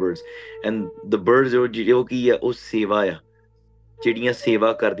little birds, and the birds ਉਹ ਕੀ ਆ, ਉਹ ਸੇਵਾ ਆ। ਜਿਹੜੀਆਂ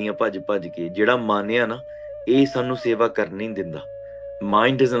ਸੇਵਾ ਕਰਦੀਆਂ ਭੱਜ ਕੇ। ਜਿਹੜਾ ਮਨ ਆ ਨਾ, ਇਹ ਸਾਨੂੰ ਸੇਵਾ ਕਰਨ ਨਹੀਂ ਦਿੰਦਾ।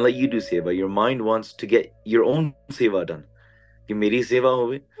 Mind doesn't let you do seva। Your mind wants to get your own seva done, ਕਿ ਮੇਰੀ ਸੇਵਾ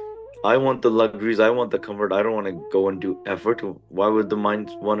ਹੋਵੇ। I want the luxuries, I want the comfort, I don't want to go and do effort। Why would the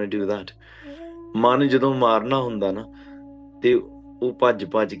mind want to do that? ਮਨ ਜਦੋਂ ਮਾਰਨਾ ਹੁੰਦਾ ਨਾ, ਤੇ ਉਹ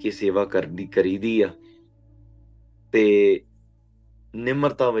ਭੱਜ ਕੇ ਸੇਵਾ ਕਰੀਦੀ ਆ, ਤੇ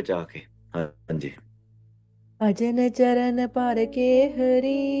ਨਿਮਰਤਾ ਵਿੱਚ ਆ ਕੇ। ਹਾਂਜੀ ਅਜਨ ਚਰਨ ਪਰ ਕੇ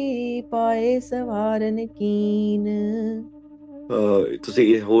ਹਰੀ ਪਾਏ ਸਵਾਰਨ ਕੀਨ।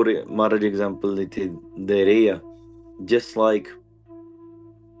 ਤੁਸੀਂ ਹੋਰ ਮਹਾਰਾਜ ਐਗਜ਼ਾਮਪਲ ਇੱਥੇ ਦੇ ਰਹੇ ਆ, just like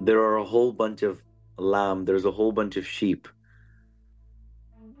there are a whole bunch of lamb, there's a whole bunch of sheep,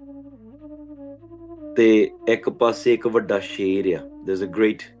 ਤੇ ਇੱਕ ਪਾਸੇ ਇੱਕ ਵੱਡਾ ਸ਼ੇਰ ਆ, there's a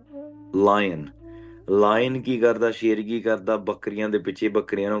great lion. Lion ਕੀ ਕਰਦਾ, ਸ਼ੇਰ ਕੀ ਕਰਦਾ, ਬੱਕਰੀਆਂ ਦੇ ਪਿੱਛੇ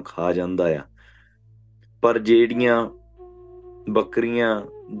ਬੱਕਰੀਆਂ ਨੂੰ ਖਾ ਜਾਂਦਾ ਆ। ਪਰ ਜਿਹੜੀਆਂ ਬੱਕਰੀਆਂ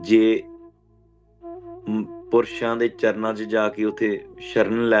ਜੇ ਪੁਰਸ਼ਾਂ ਦੇ ਚਰਨਾਂ 'ਚ ਜਾ ਕੇ ਉੱਥੇ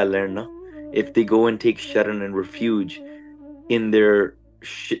ਸ਼ਰਨ ਲੈ ਲੈਣ ਨਾ, if they go and take sharan and refuge in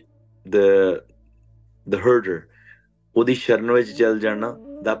the herder, ਉਹਦੀ ਸ਼ਰਨ ਵਿੱਚ ਚੱਲ ਜਾਣਾ,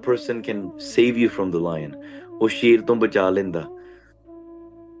 that person can save you from the lion, ਉਹ ਸ਼ੇਰ ਤੋਂ ਬਚਾ ਲੈਂਦਾ।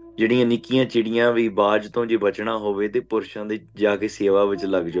 ਜਿਹੜੀਆਂ ਨਿੱਕੀਆਂ ਚਿੜੀਆਂ ਵੀ ਬਾਜ ਤੋਂ ਜੇ ਬਚਣਾ ਹੋਵੇ ਤੇ ਪੁਰਸ਼ਾਂ ਦੇ ਜਾ ਕੇ ਸੇਵਾ ਵਿੱਚ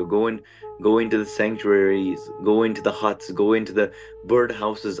ਲੱਗ ਜਾਓ। go into the sanctuaries, go into the huts, go into the bird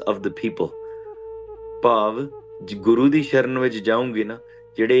houses of the people. ਭਾਵ ਗੁਰੂ ਦੀ ਸ਼ਰਨ ਵਿੱਚ ਜਾਓਗੇ ਨਾ,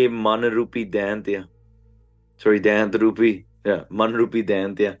 ਜਿਹੜੇ ਮਨ ਰੂਪੀ ਦੈਂਤ ਆ, ਮਨ ਰੂਪੀ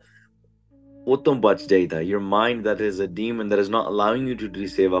ਦੈਂਤ ਆ, ਉਹ ਤੋਂ ਬਚ ਜਾਈਦਾ। your mind that is a demon that is not allowing you to do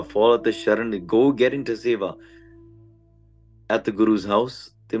seva, fall at the sharan, go get into seva at the Guru's house,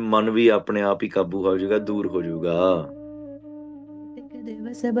 ਤੇ ਮਨ ਵੀ ਆਪਣੇ ਆਪ ਹੀ ਕਾਬੂ ਹੋ ਜਾਊਗਾ, ਦੂਰ ਹੋ ਜਾਊਗਾ।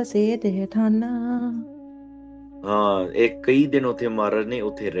 ਦਿਵਸ ਬਸੇ ਤੇ ਠਾਨਾ। ਹਾਂ, ਇਹ ਕਈ ਦਿਨ ਉੱਥੇ ਮਹਾਰਾਜ ਨੇ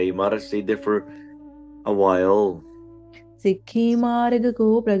ਉੱਥੇ ਰਹੇ। ਮਹਾਰਾਜ stayed there for a while. ਸਿੱਖੀ ਮਾਰਗ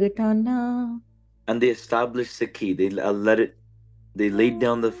ਕੋ ਪ੍ਰਗਟਾਨਾ। And they established Sikhi. They laid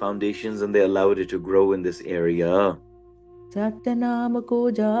down the foundations and they allowed it to grow in this area. Satnam ਕੋ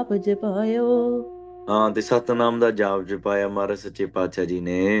ਜਾਪ ਜਪਾਇਓ। ਹਾਂ, ਤੇ ਸਤਨਾਮ ਦਾ ਜਾਪ ਜਪਾਇਆ ਮਹਾਰਾਜ ਸੱਚੇ ਪਾਤਸ਼ਾਹ ਜੀ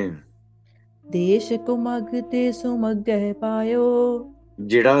ਨੇ। ਦੇਸ਼ ਕੋ ਮਗ ਤੇ ਸੁਮਗਹਿ ਪਾਇਓ।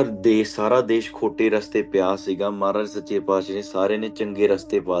 ਜਿਹੜਾ ਦੇਸ਼, ਸਾਰਾ ਦੇਸ਼ ਖੋਟੇ ਰਸਤੇ ਪਿਆ ਸੀਗਾ, ਮਹਾਰਾਜ ਸੱਚੇ ਪਾਤਸ਼ਾਹ ਨੇ ਸਾਰੇ ਨੇ ਚੰਗੇ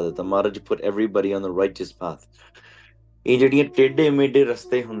ਰਸਤੇ ਪਾ ਦਿੱਤਾ। ਮਹਾਰਾਜ put everybody on the righteous path. ਇਹ ਜਿਹੜੀਆਂ ਟੇਢੇ ਮੇਢੇ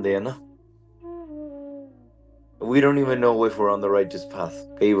ਰਸਤੇ ਹੁੰਦੇ ਆ ਨਾ, we don't even know if we're on the righteous path.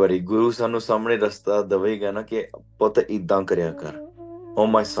 ਕਈ ਵਾਰੀ ਗੁਰੂ ਸਾਨੂੰ ਸਾਹਮਣੇ ਰਸਤਾ ਦਵੇਗਾ ਨਾ ਕਿ ਪੁੱਤ ਏਦਾਂ ਕਰਿਆ ਕਰ, oh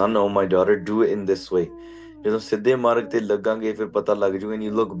my son, oh my daughter, do it in this way. ਜਦੋਂ ਸਿੱਧੇ ਮਾਰਗ ਤੇ ਲੱਗਾਂਗੇ ਫਿਰ ਪਤਾ ਲੱਗ ਜੂਗਾ, and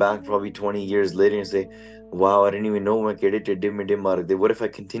you look back probably 20 years later and say, wow, I didn't even know ਮੈਂ ਕਿਹੜੇ ਟੇਢੇ ਮੇਢੇ ਮਾਰਗ ਤੇ, what if I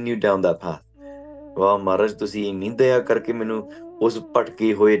continue down that path? ਵਾਹ ਮਹਾਰਾਜ, ਤੁਸੀਂ ਇੰਨੀ ਦਇਆ ਕਰਕੇ ਮੈਨੂੰ ਉਸ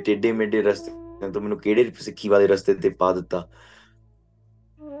ਭਟਕੇ ਹੋਏ ਟੇਢੇ ਮੇਢੇ ਰਸਤੇ ਤੋਂ ਮੈਨੂੰ ਕਿਹੜੇ ਸਿੱਖੀ ਵਾਲੇ ਰਸਤੇ ਤੇ ਪਾ ਦਿੱਤਾ।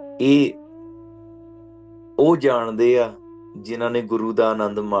 ਇਹ ਉਹ ਜਾਣਦੇ ਆ ਜਿਨ੍ਹਾਂ ਨੇ ਗੁਰੂ ਦਾ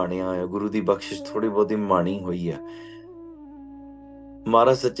ਆਨੰਦ ਮਾਣਿਆ ਆ, ਗੁਰੂ ਦੀ ਬਖਸ਼ਿਸ਼ ਥੋੜੀ ਬਹੁਤੀ ਮਾਣੀ ਹੋਈ ਆ।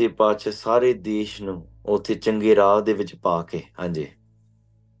 ਮਹਾਰਾਜ ਸੱਚੇ ਪਾਤਸ਼ਾਹ ਸਾਰੇ ਦੇਸ਼ ਨੂੰ ਉੱਥੇ ਚੰਗੇ ਰਾਹ ਦੇ ਵਿੱਚ ਪਾ ਕੇ, ਹਾਂਜੀ,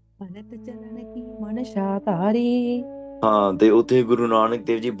 ਭਗਤ ਚਰਨ ਕੀ ਮਨਸ਼ਾ ਧਾਰੀ। ਹਾਂ, ਤੇ ਉੱਥੇ ਗੁਰੂ ਨਾਨਕ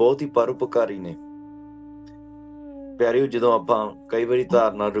ਦੇਵ ਜੀ ਬਹੁਤ ਹੀ ਪਰਉਪਕਾਰੀ ਨੇ। ਪਿਆਰਿਓ, ਜਦੋਂ ਆਪਾਂ ਕਈ ਵਾਰੀ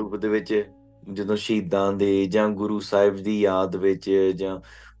ਧਾਰਨਾ ਰੂਪ ਦੇ ਵਿੱਚ ਜਦੋਂ ਸ਼ਹੀਦਾਂ ਦੇ ਜਾਂ ਗੁਰੂ ਸਾਹਿਬ ਦੀ ਯਾਦ ਵਿੱਚ ਜਾਂ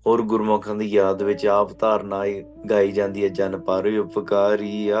ਹੋਰ ਗੁਰਮੁਖਾਂ ਦੀ ਯਾਦ ਵਿੱਚ ਆਪ ਧਾਰਨਾ ਗਾਈ ਜਾਂਦੀ ਹੈ, ਜਨ ਪਰ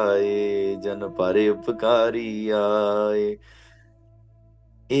ਉਪਕਾਰੀ ਆਏ, ਜਨ ਪਰ ਉਪਕਾਰੀ ਆਏ।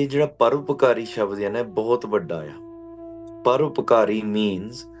 ਇਹ ਜਿਹੜਾ ਪਰਉਪਕਾਰੀ ਸ਼ਬਦ ਹੈ ਨਾ, ਬਹੁਤ ਵੱਡਾ ਆ। ਪਰਉਪਕਾਰੀ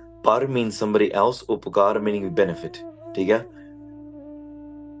means, ਪਰ means somebody else, ਉਪਕਾਰ meaning benefit, ਠੀਕ ਹੈ।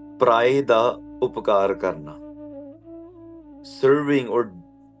 ਪਰਾਏ ਦਾ ਉਪਕਾਰ ਕਰਨਾ, serving or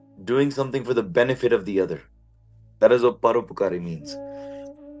doing something for the benefit of the other, that is what ਪਰਉਪਕਾਰੀ means.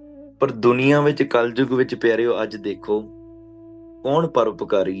 ਪਰ ਦੁਨੀਆ ਵਿੱਚ ਕਲਯੁਗ ਵਿੱਚ ਪਿਆਰਿਓ ਅੱਜ ਦੇਖੋ ਕੌਣ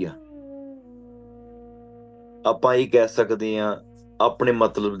ਪਰਉਪਕਾਰੀ ਆ। ਆਪਾਂ ਇਹ ਕਹਿ ਸਕਦੇ ਹਾਂ ਆਪਣੇ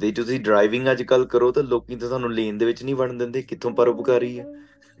ਮਤਲਬ ਦੀ। ਤੁਸੀਂ ਡਰਾਈਵਿੰਗ ਅੱਜ ਕੱਲ ਕਰੋ ਤਾਂ ਲੋਕੀ ਤਾਂ ਤੁਹਾਨੂੰ ਲੇਨ ਦੇ ਵਿੱਚ ਨਹੀਂ ਵੜਨ ਦਿੰਦੇ, ਕਿੱਥੋਂ ਪਰਉਪਕਾਰੀ ਆ,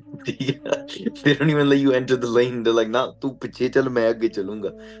 ਠੀਕ ਹੈ। They don't even let you enter the lane. They're like, ਨਾ ਤੂੰ ਪਿੱਛੇ ਚੱਲ, ਮੈਂ ਅੱਗੇ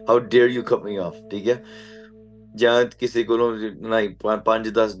ਚੱਲੂੰਗਾ, how dare you cut me off, ਠੀਕ ਹੈ। ਜਾਂ ਕਿਸੇ ਕੋਲੋਂ ਨਹੀਂ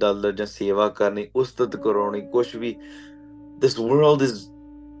 $5-10 ਜਾਂ ਸੇਵਾ ਕਰਨੀ, ਉਸਤਤ ਕਰਾਉਣੀ, ਕੁਛ ਵੀ। This world is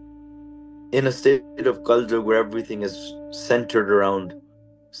in a state of Kaljug where everything is centered around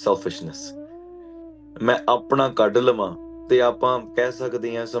selfishness. ਮੈਂ ਆਪਣਾ ਕੱਢ ਲਵਾਂ, ਤੇ ਆਪਾਂ ਕਹਿ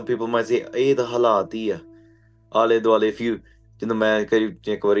ਸਕਦੇ ਹਾਂ, some people might say, ਇਹ ਤਾਂ ਹਾਲਾਤ ਹੀ ਆ ਆਲੇ ਦੁਆਲੇ। ਜਦੋਂ ਮੈਂ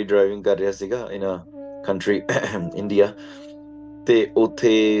ਇੱਕ ਵਾਰੀ ਡਰਾਈਵਿੰਗ ਕਰ ਰਿਹਾ ਸੀਗਾ in a country India, ਤੇ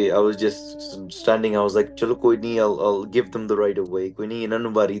ਉੱਥੇ I was just standing, I was like, ਚਲੋ ਕੋਈ ਨਹੀਂ, I'll give them the right of way, ਕੋਈ ਨਹੀਂ, ਇਹਨਾਂ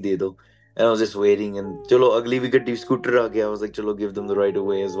ਨੂੰ ਵਾਰੀ ਦੇ ਦਿਓ। And I was just waiting, and ਚਲੋ ਅਗਲੀ ਵੀ ਗੱਡੀ ਸਕੂਟਰ ਆ ਗਿਆ, I was like, ਚਲੋ give them the right of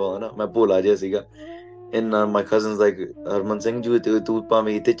way as well, ਨਾ। ਮੈਂ ਭੋਲਾ ਜਿਹਾ ਸੀਗਾ। And my cousin's like, Harman Singh ji, ਤੂੰ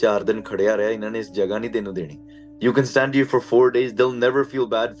ਭਾਵੇਂ ਇੱਥੇ 4 ਦਿਨ ਖੜਿਆ ਰਿਹਾ, ਇਹਨਾਂ ਨੇ ਇਸ ਜਗ੍ਹਾ ਨਹੀਂ ਤੈਨੂੰ ਦੇਣੀ। You can stand here for 4 days, they'll never feel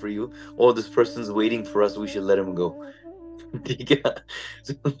bad for you. Oh, this person's waiting for us, we should let him go. ਠੀਕ ਹੈ।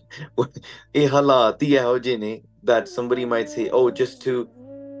 ਇਹ ਹਾਲਾਤ ਹੀ ਇਹੋ ਜਿਹੇ ਨੇ that somebody might say, oh, just to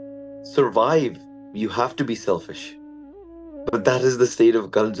survive, You have to be selfish. But that is the state of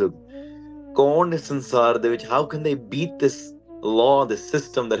Kaljug. ਕੌਣ ਇਸ ਸੰਸਾਰ ਦੇ ਵਿੱਚ, how can they beat this law, this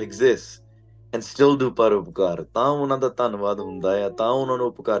system that exists and still do ਪਰਉਪਕਾਰ? ਤਾਂ ਉਹਨਾਂ ਦਾ ਧੰਨਵਾਦ ਹੁੰਦਾ ਹੈ, ਤਾਂ ਉਹਨਾਂ ਨੂੰ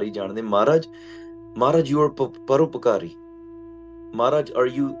ਉਪਕਾਰੀ ਜਾਣਦੇ। ਮਹਾਰਾਜ, you are ਪਰਉਪਕਾਰੀ. Maharaj, are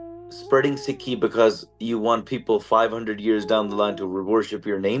you spreading Sikhi because you want people 500 years down the line to worship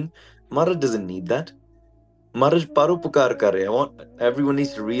your name? Maharaj doesn't need that. Maharaj parupakar kar rahe. I want everyone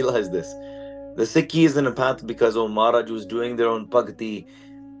needs to realize this. The Sikhi is in a path because Maharaj was doing their own bhakti,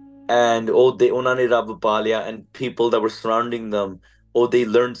 and they ਉਹਨਾਂ ਨੇ ਰੱਬ ਪਾ ਲਿਆ, and people that were surrounding them, they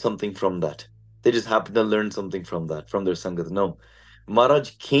learned something from that. They just happened to learn something from that, from their sangat. No,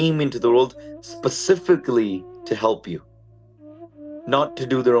 Maharaj came into the world specifically to help you, not to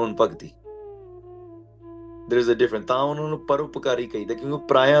do their own bhakti. There's a difference. ਤਾਂ ਉਹਨਾਂ ਨੂੰ ਪਰਉਪਕਾਰੀ ਕਹੀਦਾ, ਕਿਉਂਕਿ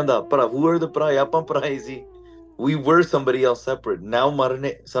ਪਰਾਇਆਂ ਦਾ ਭਰਾ, who are the ਪਰਾਏ? ਆਪਾਂ ਪਰਾਏ ਸੀ, we were somebody else separate. Now ਮਹਾਰਾਜ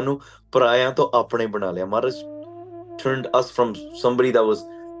ਨੇ ਸਾਨੂੰ ਪਰਾਇਆਂ ਤੋਂ ਆਪਣੇ ਬਣਾ ਲਿਆ. ਮਹਾਰਾਜ turned us from somebody that was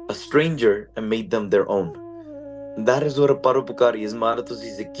a stranger and made them their own. That is what a ਪਰਉਪਕਾਰੀ is. ਮਹਾਰਾਜ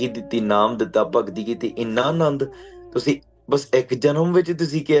ਤੁਸੀਂ ਸਿੱਖੀ ਦਿੱਤੀ, ਨਾਮ ਦਿੱਤਾ, ਭਗਤੀ ਕੀਤੀ, ਇੰਨਾ ਆਨੰਦ। ਤੁਸੀਂ ਬਸ ਇੱਕ ਜਨਮ ਵਿੱਚ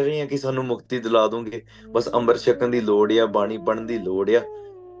ਤੁਸੀਂ ਕਹਿ ਰਹੇ ਆ ਕਿ ਸਾਨੂੰ ਮੁਕਤੀ ਦਿਲਾ ਦੋਗੇ, ਬਸ ਅੰਮ੍ਰਿਤ ਛਕਣ ਦੀ ਲੋੜ ਆ, ਬਾਣੀ ਪੜ੍ਹਨ ਦੀ ਲੋੜ ਆ,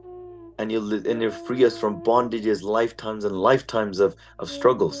 and you free us from bondages, lifetimes and lifetimes of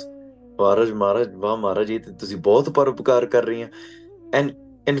struggles. Maharaj, wow, Maharaj, ਤੁਸੀਂ ਬਹੁਤ ਪਰਉਪਕਾਰ ਕਰ ਰਹੇ ਆ। And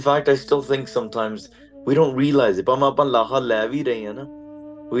in fact, I still think sometimes we don't realize it. ਭਾਵੇਂ ਆਪਾਂ ਲਾਹਾ ਲੈ ਵੀ ਰਹੇ ਆ ਨਾ,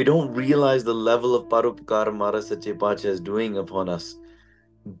 we don't realize the level of parupakar Maharaj Sache Pacha is doing upon us.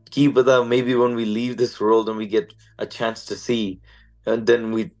 Keep that, maybe when we leave this world and we get a chance to see, and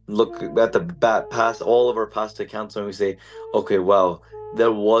then we look at the past, all of our past accounts, and we say, okay, wow,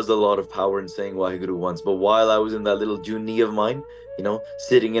 there was a lot of power in saying Waheguru once, but while I was in that little Juni of mine,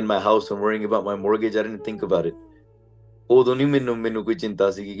 sitting in my house and worrying about my mortgage, I didn't think about it. ਉਦੋਂ ਨਹੀਂ ਮੈਨੂੰ ਕੋਈ ਚਿੰਤਾ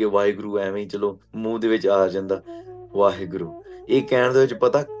ਸੀ ਕਿ ਵਾਹਿਗੁਰੂ ਐਵੇਂ ਹੀ ਚਲੋ ਮੂੰਹ ਦੇ ਵਿੱਚ ਆ ਜਾਂਦਾ ਵਾਹਿਗੁਰੂ। ਇਹ ਕਹਿਣ ਦੇ ਵਿੱਚ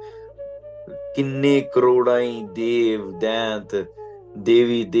ਪਤਾ ਕਿੰਨੇ ਕਰੋੜਾਂ ਹੀ ਦੇਵ ਦੈਂਤ,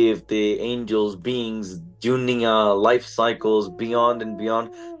 ਦੇਵੀ ਦੇਵਤੇ, angels, beings, ਜੂਨੀਆਂ, life cycles, beyond and beyond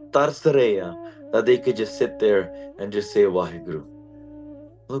ਤਰਸ ਰਹੇ ਆ that they could just sit there and just say Waheguru.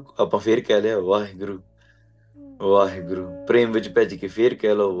 Look, ਆਪਾਂ ਫੇਰ ਕਹਿ ਲਿਆ ਵਾਹਿਗੁਰੂ ਵਾਹਿਗੁਰੂ, ਪ੍ਰੇਮ ਵਿੱਚ ਭੱਜ ਕੇ ਫੇਰ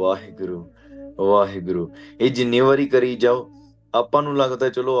ਕਹਿ ਲਓ ਵਾਹਿਗੁਰੂ ਵਾਹਿਗੁਰੂ। ਇਹ ਜਿੰਨੀ ਵਾਰੀ ਕਰੀ ਜਾਓ, ਆਪਾਂ ਨੂੰ ਲੱਗਦਾ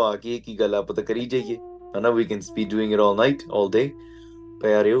ਚਲੋ ਆ ਕੇ ਕੀ ਗੱਲ, ਆਪਾਂ ਤਾਂ ਕਰੀ ਜਾਈਏ, ਹਨਾ, we can be doing it all night, all day।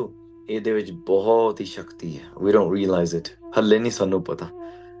 ਪਿਆਰਿਓ, ਇਹਦੇ ਵਿੱਚ ਬਹੁਤ ਹੀ ਸ਼ਕਤੀ ਹੈ, we don't realize it। ਹੱਲੇ ਨਹੀਂ ਸਾਨੂੰ ਪਤਾ,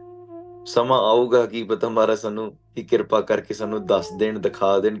 ਸਮਾਂ ਆਊਗਾ ਕੀ ਪਤਾ ਮਹਾਰਾਜ ਸਾਨੂੰ ਇਹ ਕਿਰਪਾ ਕਰਕੇ ਸਾਨੂੰ ਦੱਸ ਦੇਣ,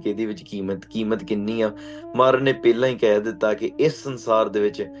 ਦਿਖਾ ਦੇਣ ਕਿ ਇਹਦੇ ਵਿੱਚ ਕੀਮਤ ਕਿੰਨੀ ਆ। ਮਹਾਰਾਜ ਨੇ ਪਹਿਲਾਂ ਹੀ ਕਹਿ ਦਿੱਤਾ ਕਿ ਇਸ ਸੰਸਾਰ ਦੇ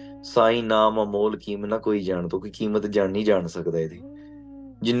ਵਿੱਚ ਸਾਈਂ ਨਾਮ ਅਮੋਲ ਕੀਮਤ ਨਾ ਕੋਈ ਜਾਣ ਤੋਂ, ਕੋਈ ਕੀਮਤ ਨਹੀਂ ਜਾਣ ਸਕਦਾ ਇਹਦੀ।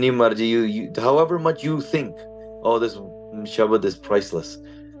 ਜਿੰਨੀ ਮਰਜ਼ੀ however much you think, this ਸ਼ਬਦ is priceless,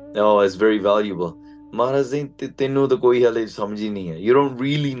 it's very valuable, ਮਹਾਰਾਜ ਤੈਨੂੰ ਤਾਂ ਕੋਈ ਹਾਲੇ ਸਮਝ ਹੀ ਨਹੀਂ ਹੈ, you don't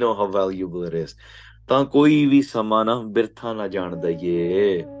really know how valuable it is। ਤਾਂ ਕੋਈ ਵੀ ਸਮਾਂ ਨਾ ਬਿਰਥਾ ਨਾ ਜਾਣ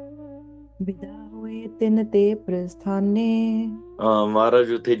ਦਈਏ। ਵਿਦਾ ਹੋਏ ਤਿੰਨ ਤੇ ਪ੍ਰਸਥਾਨੇ।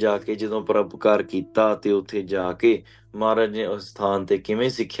 ਮਹਾਰਾਜ ਉੱਥੇ ਜਾ ਕੇ ਜਦੋਂ ਪਰਉਪਕਾਰ ਕੀਤਾ ਤੇ ਉੱਥੇ ਜਾ ਕੇ ਮਹਾਰਾਜ ਨੇ ਉਸ ਸਥਾਨ ਤੇ ਕਿਵੇਂ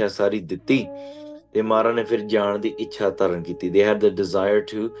ਸਿੱਖਿਆ ਸਾਰੀ ਦਿੱਤੀ, ਤੇ ਮਹਾਰਾਜ ਨੇ ਫਿਰ ਜਾਣ ਦੀ ਇੱਛਾ ਧਾਰਨ ਕੀਤੀ। they had the desire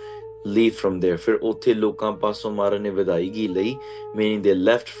to leave from there। ਫਿਰ ਉੱਥੇ ਲੋਕਾਂ ਪਾਸੋਂ ਮਹਾਰਾਜ ਨੇ ਵਿਦਾਇਗੀ ਲਈ, meaning they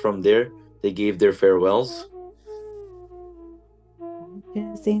left from there, they gave their farewells।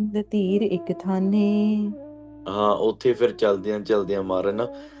 Sindh ਤੀਰ ਇੱਕ ਥਾਨੇ। ਉੱਥੇ ਫਿਰ ਚਲਦਿਆਂ ਮਹਾਰਾਜ ਨਾ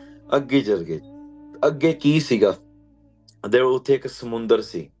ਅੱਗੇ ਚਲ ਗਏ। ਅੱਗੇ ਕੀ ਸੀਗਾ? ਉੱਥੇ ਇੱਕ ਸਮੁੰਦਰ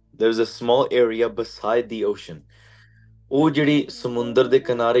ਸੀ। there was a small area beside the ocean। ਉਹ ਜਿਹੜੀ ਸਮੁੰਦਰ ਦੇ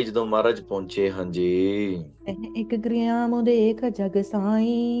ਕਿਨਾਰੇ ਜਦੋਂ ਮਹਾਰਾਜ ਪਹੁੰਚੇ, ਹਾਂਜੀ, ਇੱਕ ਗ੍ਰਿਆਮ ਦੇਖ ਜਗ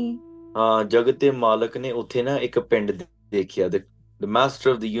ਸਾਈ। ਜਗਤ ਦੇ ਮਾਲਕ ਨੇ ਉੱਥੇ ਨਾ ਇੱਕ ਪਿੰਡ ਦੇਖਿਆ। The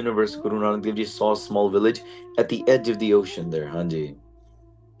master of the universe, Guru Nanak Dev Ji, saw a small village at the edge of the ocean there, ਹਾਂਜੀ।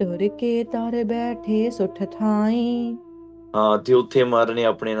 ਤੁਰ ਕੇ ਤਰ ਬੈਠੇ ਸੁੱਠ ਥਾਈ। ਤੇ ਉੱਥੇ ਮਹਾਰਾਜ ਨੇ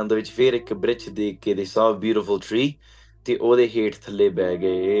ਆਪਣੇ ਆਨੰਦ ਵਿੱਚ ਫਿਰ ਇੱਕ ਬ੍ਰਿਛ ਦੇਖ ਕੇ they saw a beautiful tree, ਤੇ ਉਹਦੇ ਹੇਠ ਥੱਲੇ ਬਹਿ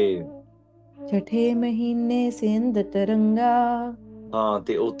ਗਏ। ਛਠੇ ਮਹੀਨੇ ਸਿੰਧ ਤਰੰਗਾ।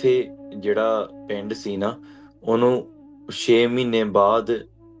 ਤੇ ਉੱਥੇ ਜਿਹੜਾ ਪਿੰਡ ਸੀ ਨਾ, ਉਹਨੂੰ 6 ਮਹੀਨੇ ਬਾਅਦ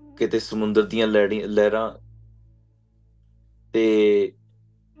ਕਿਤੇ ਸਮੁੰਦਰ ਦੀਆਂ ਲਹਿਰਾਂ ਤੇ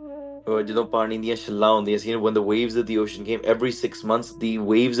ਜਦੋਂ ਪਾਣੀ ਦੀਆਂ ਛੱਲਾਂ ਆਉਂਦੀਆਂ ਸੀ, when the waves of the ocean came, every 6 months the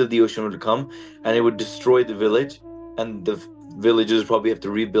waves of the ocean would come and it would destroy the village, and the villagers probably have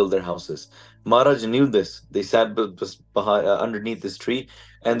to rebuild their houses। Maharaj knew this। They sat underneath this tree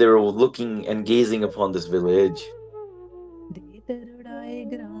and they were looking and gazing upon this village।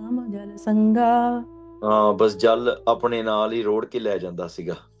 ਜਲ ਸੰਗਾ। ਬਸ ਜਲ ਆਪਣੇ ਨਾਲ ਹੀ ਰੋੜ ਕੇ ਲੈ ਜਾਂਦਾ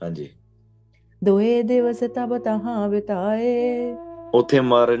ਸੀਗਾ, ਹਾਂਜੀ। ਦੋਏ ਦਿਵਸ ਤਬ ਤਹਾਂ ਬਿਤਾਏ। ਉੱਥੇ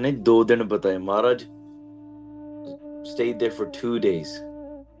ਮਹਾਰਾਜ ਨੇ 2 ਦਿਨ ਬਤਾਏ ਮਹਾਰਾਜ stayed there for 2 days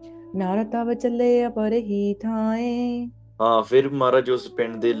ਨਾਰ ਤਵ ਚੱਲੇ ਅਪਰ ਹੀ ਥਾਏ। ਹਾਂ ਫਿਰ ਮਹਾਰਾਜ ਉਸ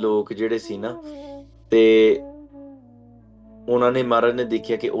ਪਿੰਡ ਦੇ ਲੋਕ ਜਿਹੜੇ ਸੀ ਨਾ ਤੇ ਉਹਨਾਂ ਨੇ ਮਹਾਰਾਜ ਨੇ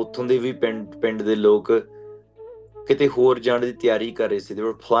ਦੇਖਿਆ ਕਿ ਉੱਥੋਂ ਦੇ ਵੀ ਪਿੰਡ ਦੇ ਲੋਕ ਕਿਤੇ ਹੋਰ ਜਾਣ ਦੀ ਤਿਆਰੀ ਕਰ ਰਹੇ ਸੀ they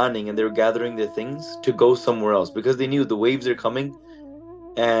were planning and they were gathering their things to go somewhere else because they knew the waves are coming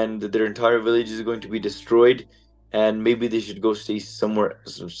and their entire village is going to be destroyed and maybe they should go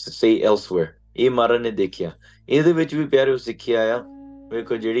stay elsewhere ਇਹ ਮਹਾਰਾਜ ਨੇ ਦੇਖਿਆ ਇਹਦੇ ਵਿੱਚ ਵੀ ਪਿਆਰਿਓ ਸਿੱਖਿਆ ਆ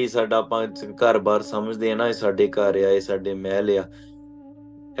ਵੇਖੋ ਜਿਹੜੀ ਸਾਡਾ ਆਪਾਂ ਘਰ-ਬਾਰ ਸਮਝਦੇ ਆ ਨਾ ਇਹ ਸਾਡੇ ਘਰ ਆ ਇਹ ਸਾਡੇ ਮਹਿਲ ਆ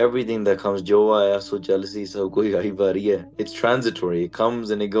everything that comes ਜੋ ਆਇਆ ਸੋ ਚੱਲ ਸੀ ਸਭ ਕੋਈ ਆਈ ਵਾਰੀ ਹੈ it's transitory it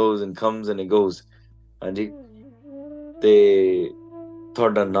comes and it goes and comes and it goes ਹਾਂਜੀ ਤੇ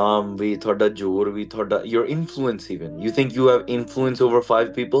ਤੁਹਾਡਾ ਨਾਮ ਵੀ ਤੁਹਾਡਾ ਜ਼ੋਰ ਵੀ ਤੁਹਾਡਾ your influence even you think you have influence over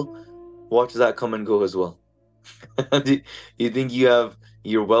 5 people watch that come and go as well you think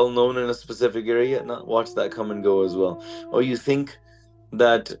you're well known in a specific area no watch that come and go as well or you think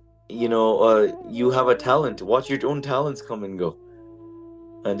that you have a talent watch your own talents come and go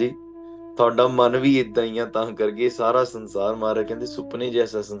ਹਾਂਜੀ ਤੁਹਾਡਾ ਮਨ ਵੀ ਇਦਾਂ ਹੀ ਆ ਤਾਂ ਕਰਕੇ ਸਾਰਾ ਸੰਸਾਰ ਮਹਾਰਾਜ ਕਹਿੰਦੇ ਸੁਪਨੇ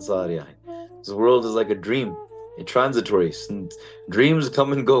ਜੈਸਾ ਸੰਸਾਰ ਆ this world is like a dream it's transitory dreams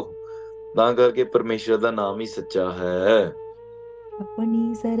come and go ਤਾਂ ਕਰਕੇ ਪਰਮੇਸ਼ਰ ਦਾ ਨਾਮ ਹੀ ਸੱਚਾ ਹੈ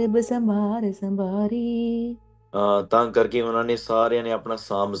ਆਪਣੀ ਸਰਬ ਸੰਭਾਰ ਸੰਭਾਰੀ ਤਾਂ ਕਰਕੇ ਉਹਨਾਂ ਨੇ ਸਾਰਿਆਂ ਨੇ ਆਪਣਾ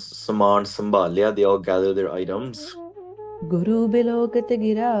ਸਮਾਨ ਸੰਭਾਲ ਲਿਆ they all gathered their items Guru ਬਿਲੋਕਤ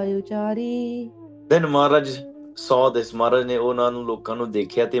ਗਿਰਾ ਉਚਾਰੀ then Maharaj saw this ਮਹਾਰਾਜ ਨੇ ਉਹਨਾਂ ਨੂੰ ਲੋਕਾਂ ਨੂੰ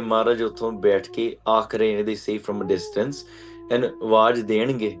ਦੇਖਿਆ ਤੇ ਮਹਾਰਾਜ ਉੱਥੋਂ ਬੈਠ ਕੇ ਆਖ ਰਹੇ ਨੇ they say from a distance and ਆਵਾਜ਼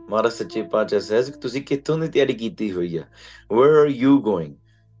ਦੇਣਗੇ ਮਹਾਰਾਜ ਸੱਚੇ ਪਾਤਸ਼ਾਹ says ਤੁਸੀਂ ਕਿੱਥੋਂ ਦੀ ਤਿਆਰੀ ਕੀਤੀ ਹੋਈ ਆ where are you going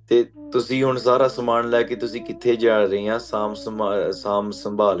ਤੇ ਤੁਸੀਂ ਹੁਣ ਸਾਰਾ ਸਮਾਨ ਲੈ ਕੇ ਤੁਸੀਂ ਕਿੱਥੇ ਜਾ ਰਹੇ ਆ ਸਾਮ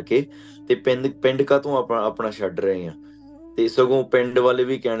ਸੰਭਾਲ ਕੇ ਤੇ ਪਿੰਡ ਕਾਹਤੋਂ ਆਪਣਾ ਛੱਡ ਰਹੇ ਆ ਤੇ ਸਗੋਂ ਪਿੰਡ ਵਾਲੇ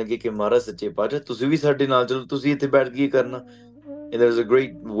ਵੀ ਕਹਿਣਗੇ ਕਿ ਮਹਾਰਾਜ ਸੱਚੇ ਪਾਤਸ਼ਾਹ ਤੁਸੀਂ ਵੀ ਸਾਡੇ ਨਾਲ ਚਲੋ ਤੁਸੀਂ ਇੱਥੇ ਬੈਠ ਕੇ ਕੀ ਕਰਨਾ and there's a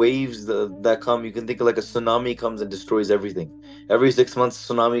great waves that come you can think like a tsunami comes and destroys everything every 6 months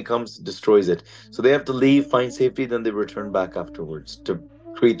tsunami comes destroys it so they have to leave find safety then they return back afterwards to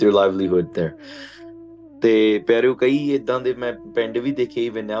create their livelihood there ਤੇ ਪਿਆਰਿਓ ਕਈ ਇਦਾਂ ਦੇ ਮੈਂ ਪਿੰਡ ਵੀ ਦੇਖੇ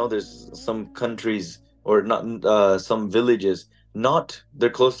even now there's some countries or not some villages not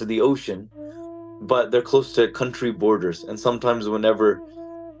they're close to the ocean but they're close to country borders and sometimes whenever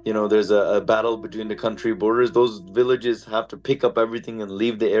there's a battle between the country borders those villages have to pick up everything and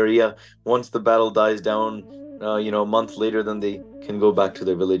leave the area once the battle dies down a month later then they can go back to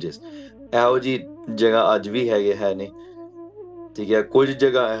their villages ਇਹੋ ਜੀ ਜਗ੍ਹਾ ਅੱਜ ਵੀ ਹੈ ਨੇ ਠੀਕ ਹੈ ਕੁਝ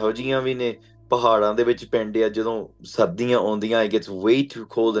ਜਗ੍ਹਾ ਇਹੋ ਜੀਆਂ ਵੀ ਨੇ ਪਹਾੜਾਂ ਦੇ ਵਿੱਚ ਪਿੰਡ ਆ ਜਦੋਂ ਸਰਦੀਆਂ ਆਉਂਦੀਆਂ it gets way too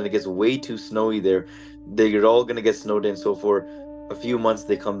cold and it gets way too snowy there they're all going to get snowed in so for a few months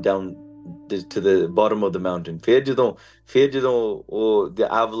they come down to the bottom of the mountain ਫਿਰ ਜਦੋਂ ਉਹ the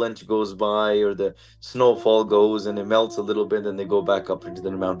avalanche goes by or the snowfall goes and it melts a little bit and they go back up into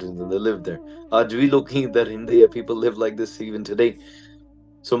the mountains and they live there ਅੱਜ ਵੀ ਲੋਕੀ ਇੱਧਰ ਰਹਿੰਦੇ ਆ people live like this even today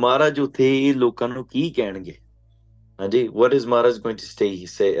so ਮਹਾਰਾਜ ਉੱਥੇ ਲੋਕਾਂ ਨੂੰ ਕੀ ਕਹਿਣਗੇ ਹਾਂਜੀ what is Maharaj going to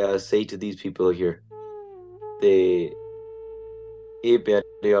say to these people here ਤੇ ਇਹ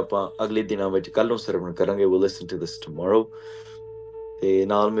ਪਿਆਰੇ ਆਪਾਂ ਅਗਲੇ ਦਿਨਾਂ ਵਿੱਚ ਕੱਲ ਨੂੰ ਸਰਵਣ ਕਰਾਂਗੇ we'll listen to this tomorrow ਤੇ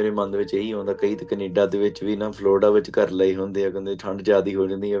ਨਾਲ ਮੇਰੇ ਮਨ ਦੇ ਵਿੱਚ ਇਹੀ ਆਉਂਦਾ ਕਈ ਤਾਂ ਕੈਨੇਡਾ ਦੇ ਵਿੱਚ ਵੀ ਨਾ ਫਲੋਰੀਡਾ ਵਿੱਚ ਘਰ ਲਏ ਹੁੰਦੇ ਆ ਕਹਿੰਦੇ ਠੰਡ ਜ਼ਿਆਦੀ ਹੋ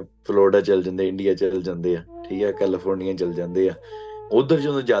ਜਾਂਦੀ ਆ ਫਲੋਰੀਡਾ ਚਲ ਜਾਂਦੇ ਇੰਡੀਆ ਚਲ ਜਾਂਦੇ ਆ ਠੀਕ ਆ ਕੈਲੀਫੋਰਨੀਆ ਚਲ ਜਾਂਦੇ ਆ ਉਧਰ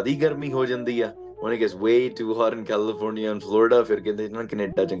ਜਦੋਂ ਜ਼ਿਆਦੀ ਗਰਮੀ ਹੋ ਜਾਂਦੀ ਆ when it gets way too hot in California and Florida ਫਿਰ ਕਹਿੰਦੇ ਨਾ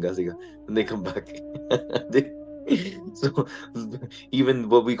ਕੈਨੇਡਾ ਚੰਗਾ ਸੀਗਾ and they come back so even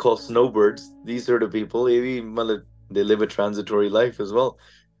what we call snowbirds these sort of people ਇਹ ਵੀ ਮਤਲਬ they live a transitory life as well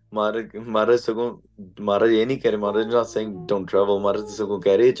ਮਹਾਰਾਜ ਸਗੋਂ ਮਹਾਰਾਜ ਇਹ ਨਹੀਂ ਕਹਿ ਰਹੇ ਮਹਾਰਾਜ not saying don't travel ਮਹਾਰਾਜ ਸਗੋਂ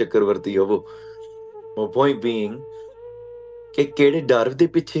ਕਹਿ ਰਹੇ ਚੱਕਰਵਰਤੀ ਹੋਵੋ point being ਕਿ ਕਿਹੜੇ ਡਰ ਦੇ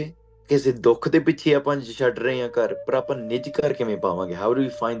ਪਿੱਛੇ ਕਿਸੇ ਦੁੱਖ ਦੇ ਪਿੱਛੇ ਆਪਾਂ ਛੱਡ ਰਹੇ ਹਾਂ ਘਰ ਪਰ ਆਪਾਂ ਨਿੱਜ ਘਰ ਕਿਵੇਂ ਪਾਵਾਂਗੇ how do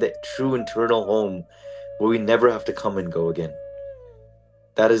we find that true internal home where we never have to come and go again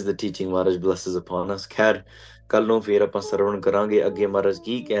that is the teaching Maharaj blesses upon us ਖੈਰ ਕੱਲ ਨੂੰ ਫਿਰ ਆਪਾਂ ਸਰਵਣ ਕਰਾਂਗੇ ਅੱਗੇ ਮਹਾਰਾਜ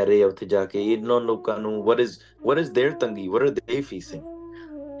ਕੀ ਕਹਿ ਰਹੇ ਆ ਉੱਥੇ ਜਾ ਕੇ ਇਹਨਾਂ ਲੋਕਾਂ ਨੂੰ what is their ਤੰਗੀ what are they facing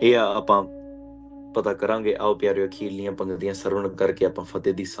ਇਹ ਆਪਾਂ ਪਤਾ ਕਰਾਂਗੇ ਆਓ ਪਿਆਰਿਓ ਅਖੀਰਲੀਆਂ ਪੰਗਤੀਆਂ ਸਰਵਣ ਕਰਕੇ ਆਪਾਂ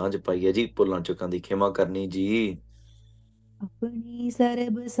ਫਤਿਹ ਦੀ ਸਾਂਝ ਪਾਈਏ ਜੀ ਭੁੱਲਾਂ ਚੁੱਕਾਂ ਦੀ ਖਿਮਾ ਕਰਨੀ ਜੀ ਆਪਣੀ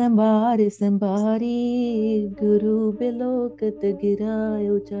ਸਰਬ ਸੰਭਾਰ ਸੰਭਾਰੀ ਗੁਰੂ ਬਿਲੋਕਤ ਗਿਰਾ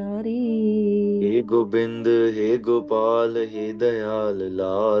ਉਚਾਰੀ हे गोबिंद हे गोपाल हे दयाल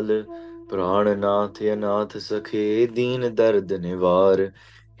लाल प्राणनाथ अनाथ सखे दीन दर्द निवार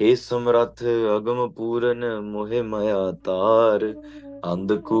हे समरथ अगम पूरन मोहे माया तार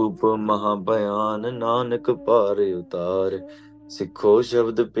अंधकूप महाभयान नानक पार उतार सिखो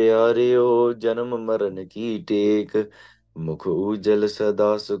शब्द प्यारे ओ जन्म मरण की टेक ਮੁਖ ਉਜਲ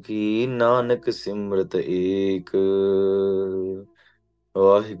ਸਦਾ ਸੁਖੀ ਨਾਨਕ ਸਿਮਰਤ ਏਕ।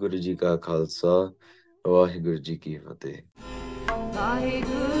 ਵਾਹਿਗੁਰੂ ਜੀ ਕਾ ਖਾਲਸਾ ਵਾਹਿਗੁਰੂ ਜੀ ਕੀ ਫਤਿਹ।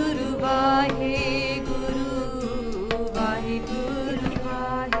 ਵਾਹਿਗੁਰੂ ਵਾਹਿਗੁਰੂ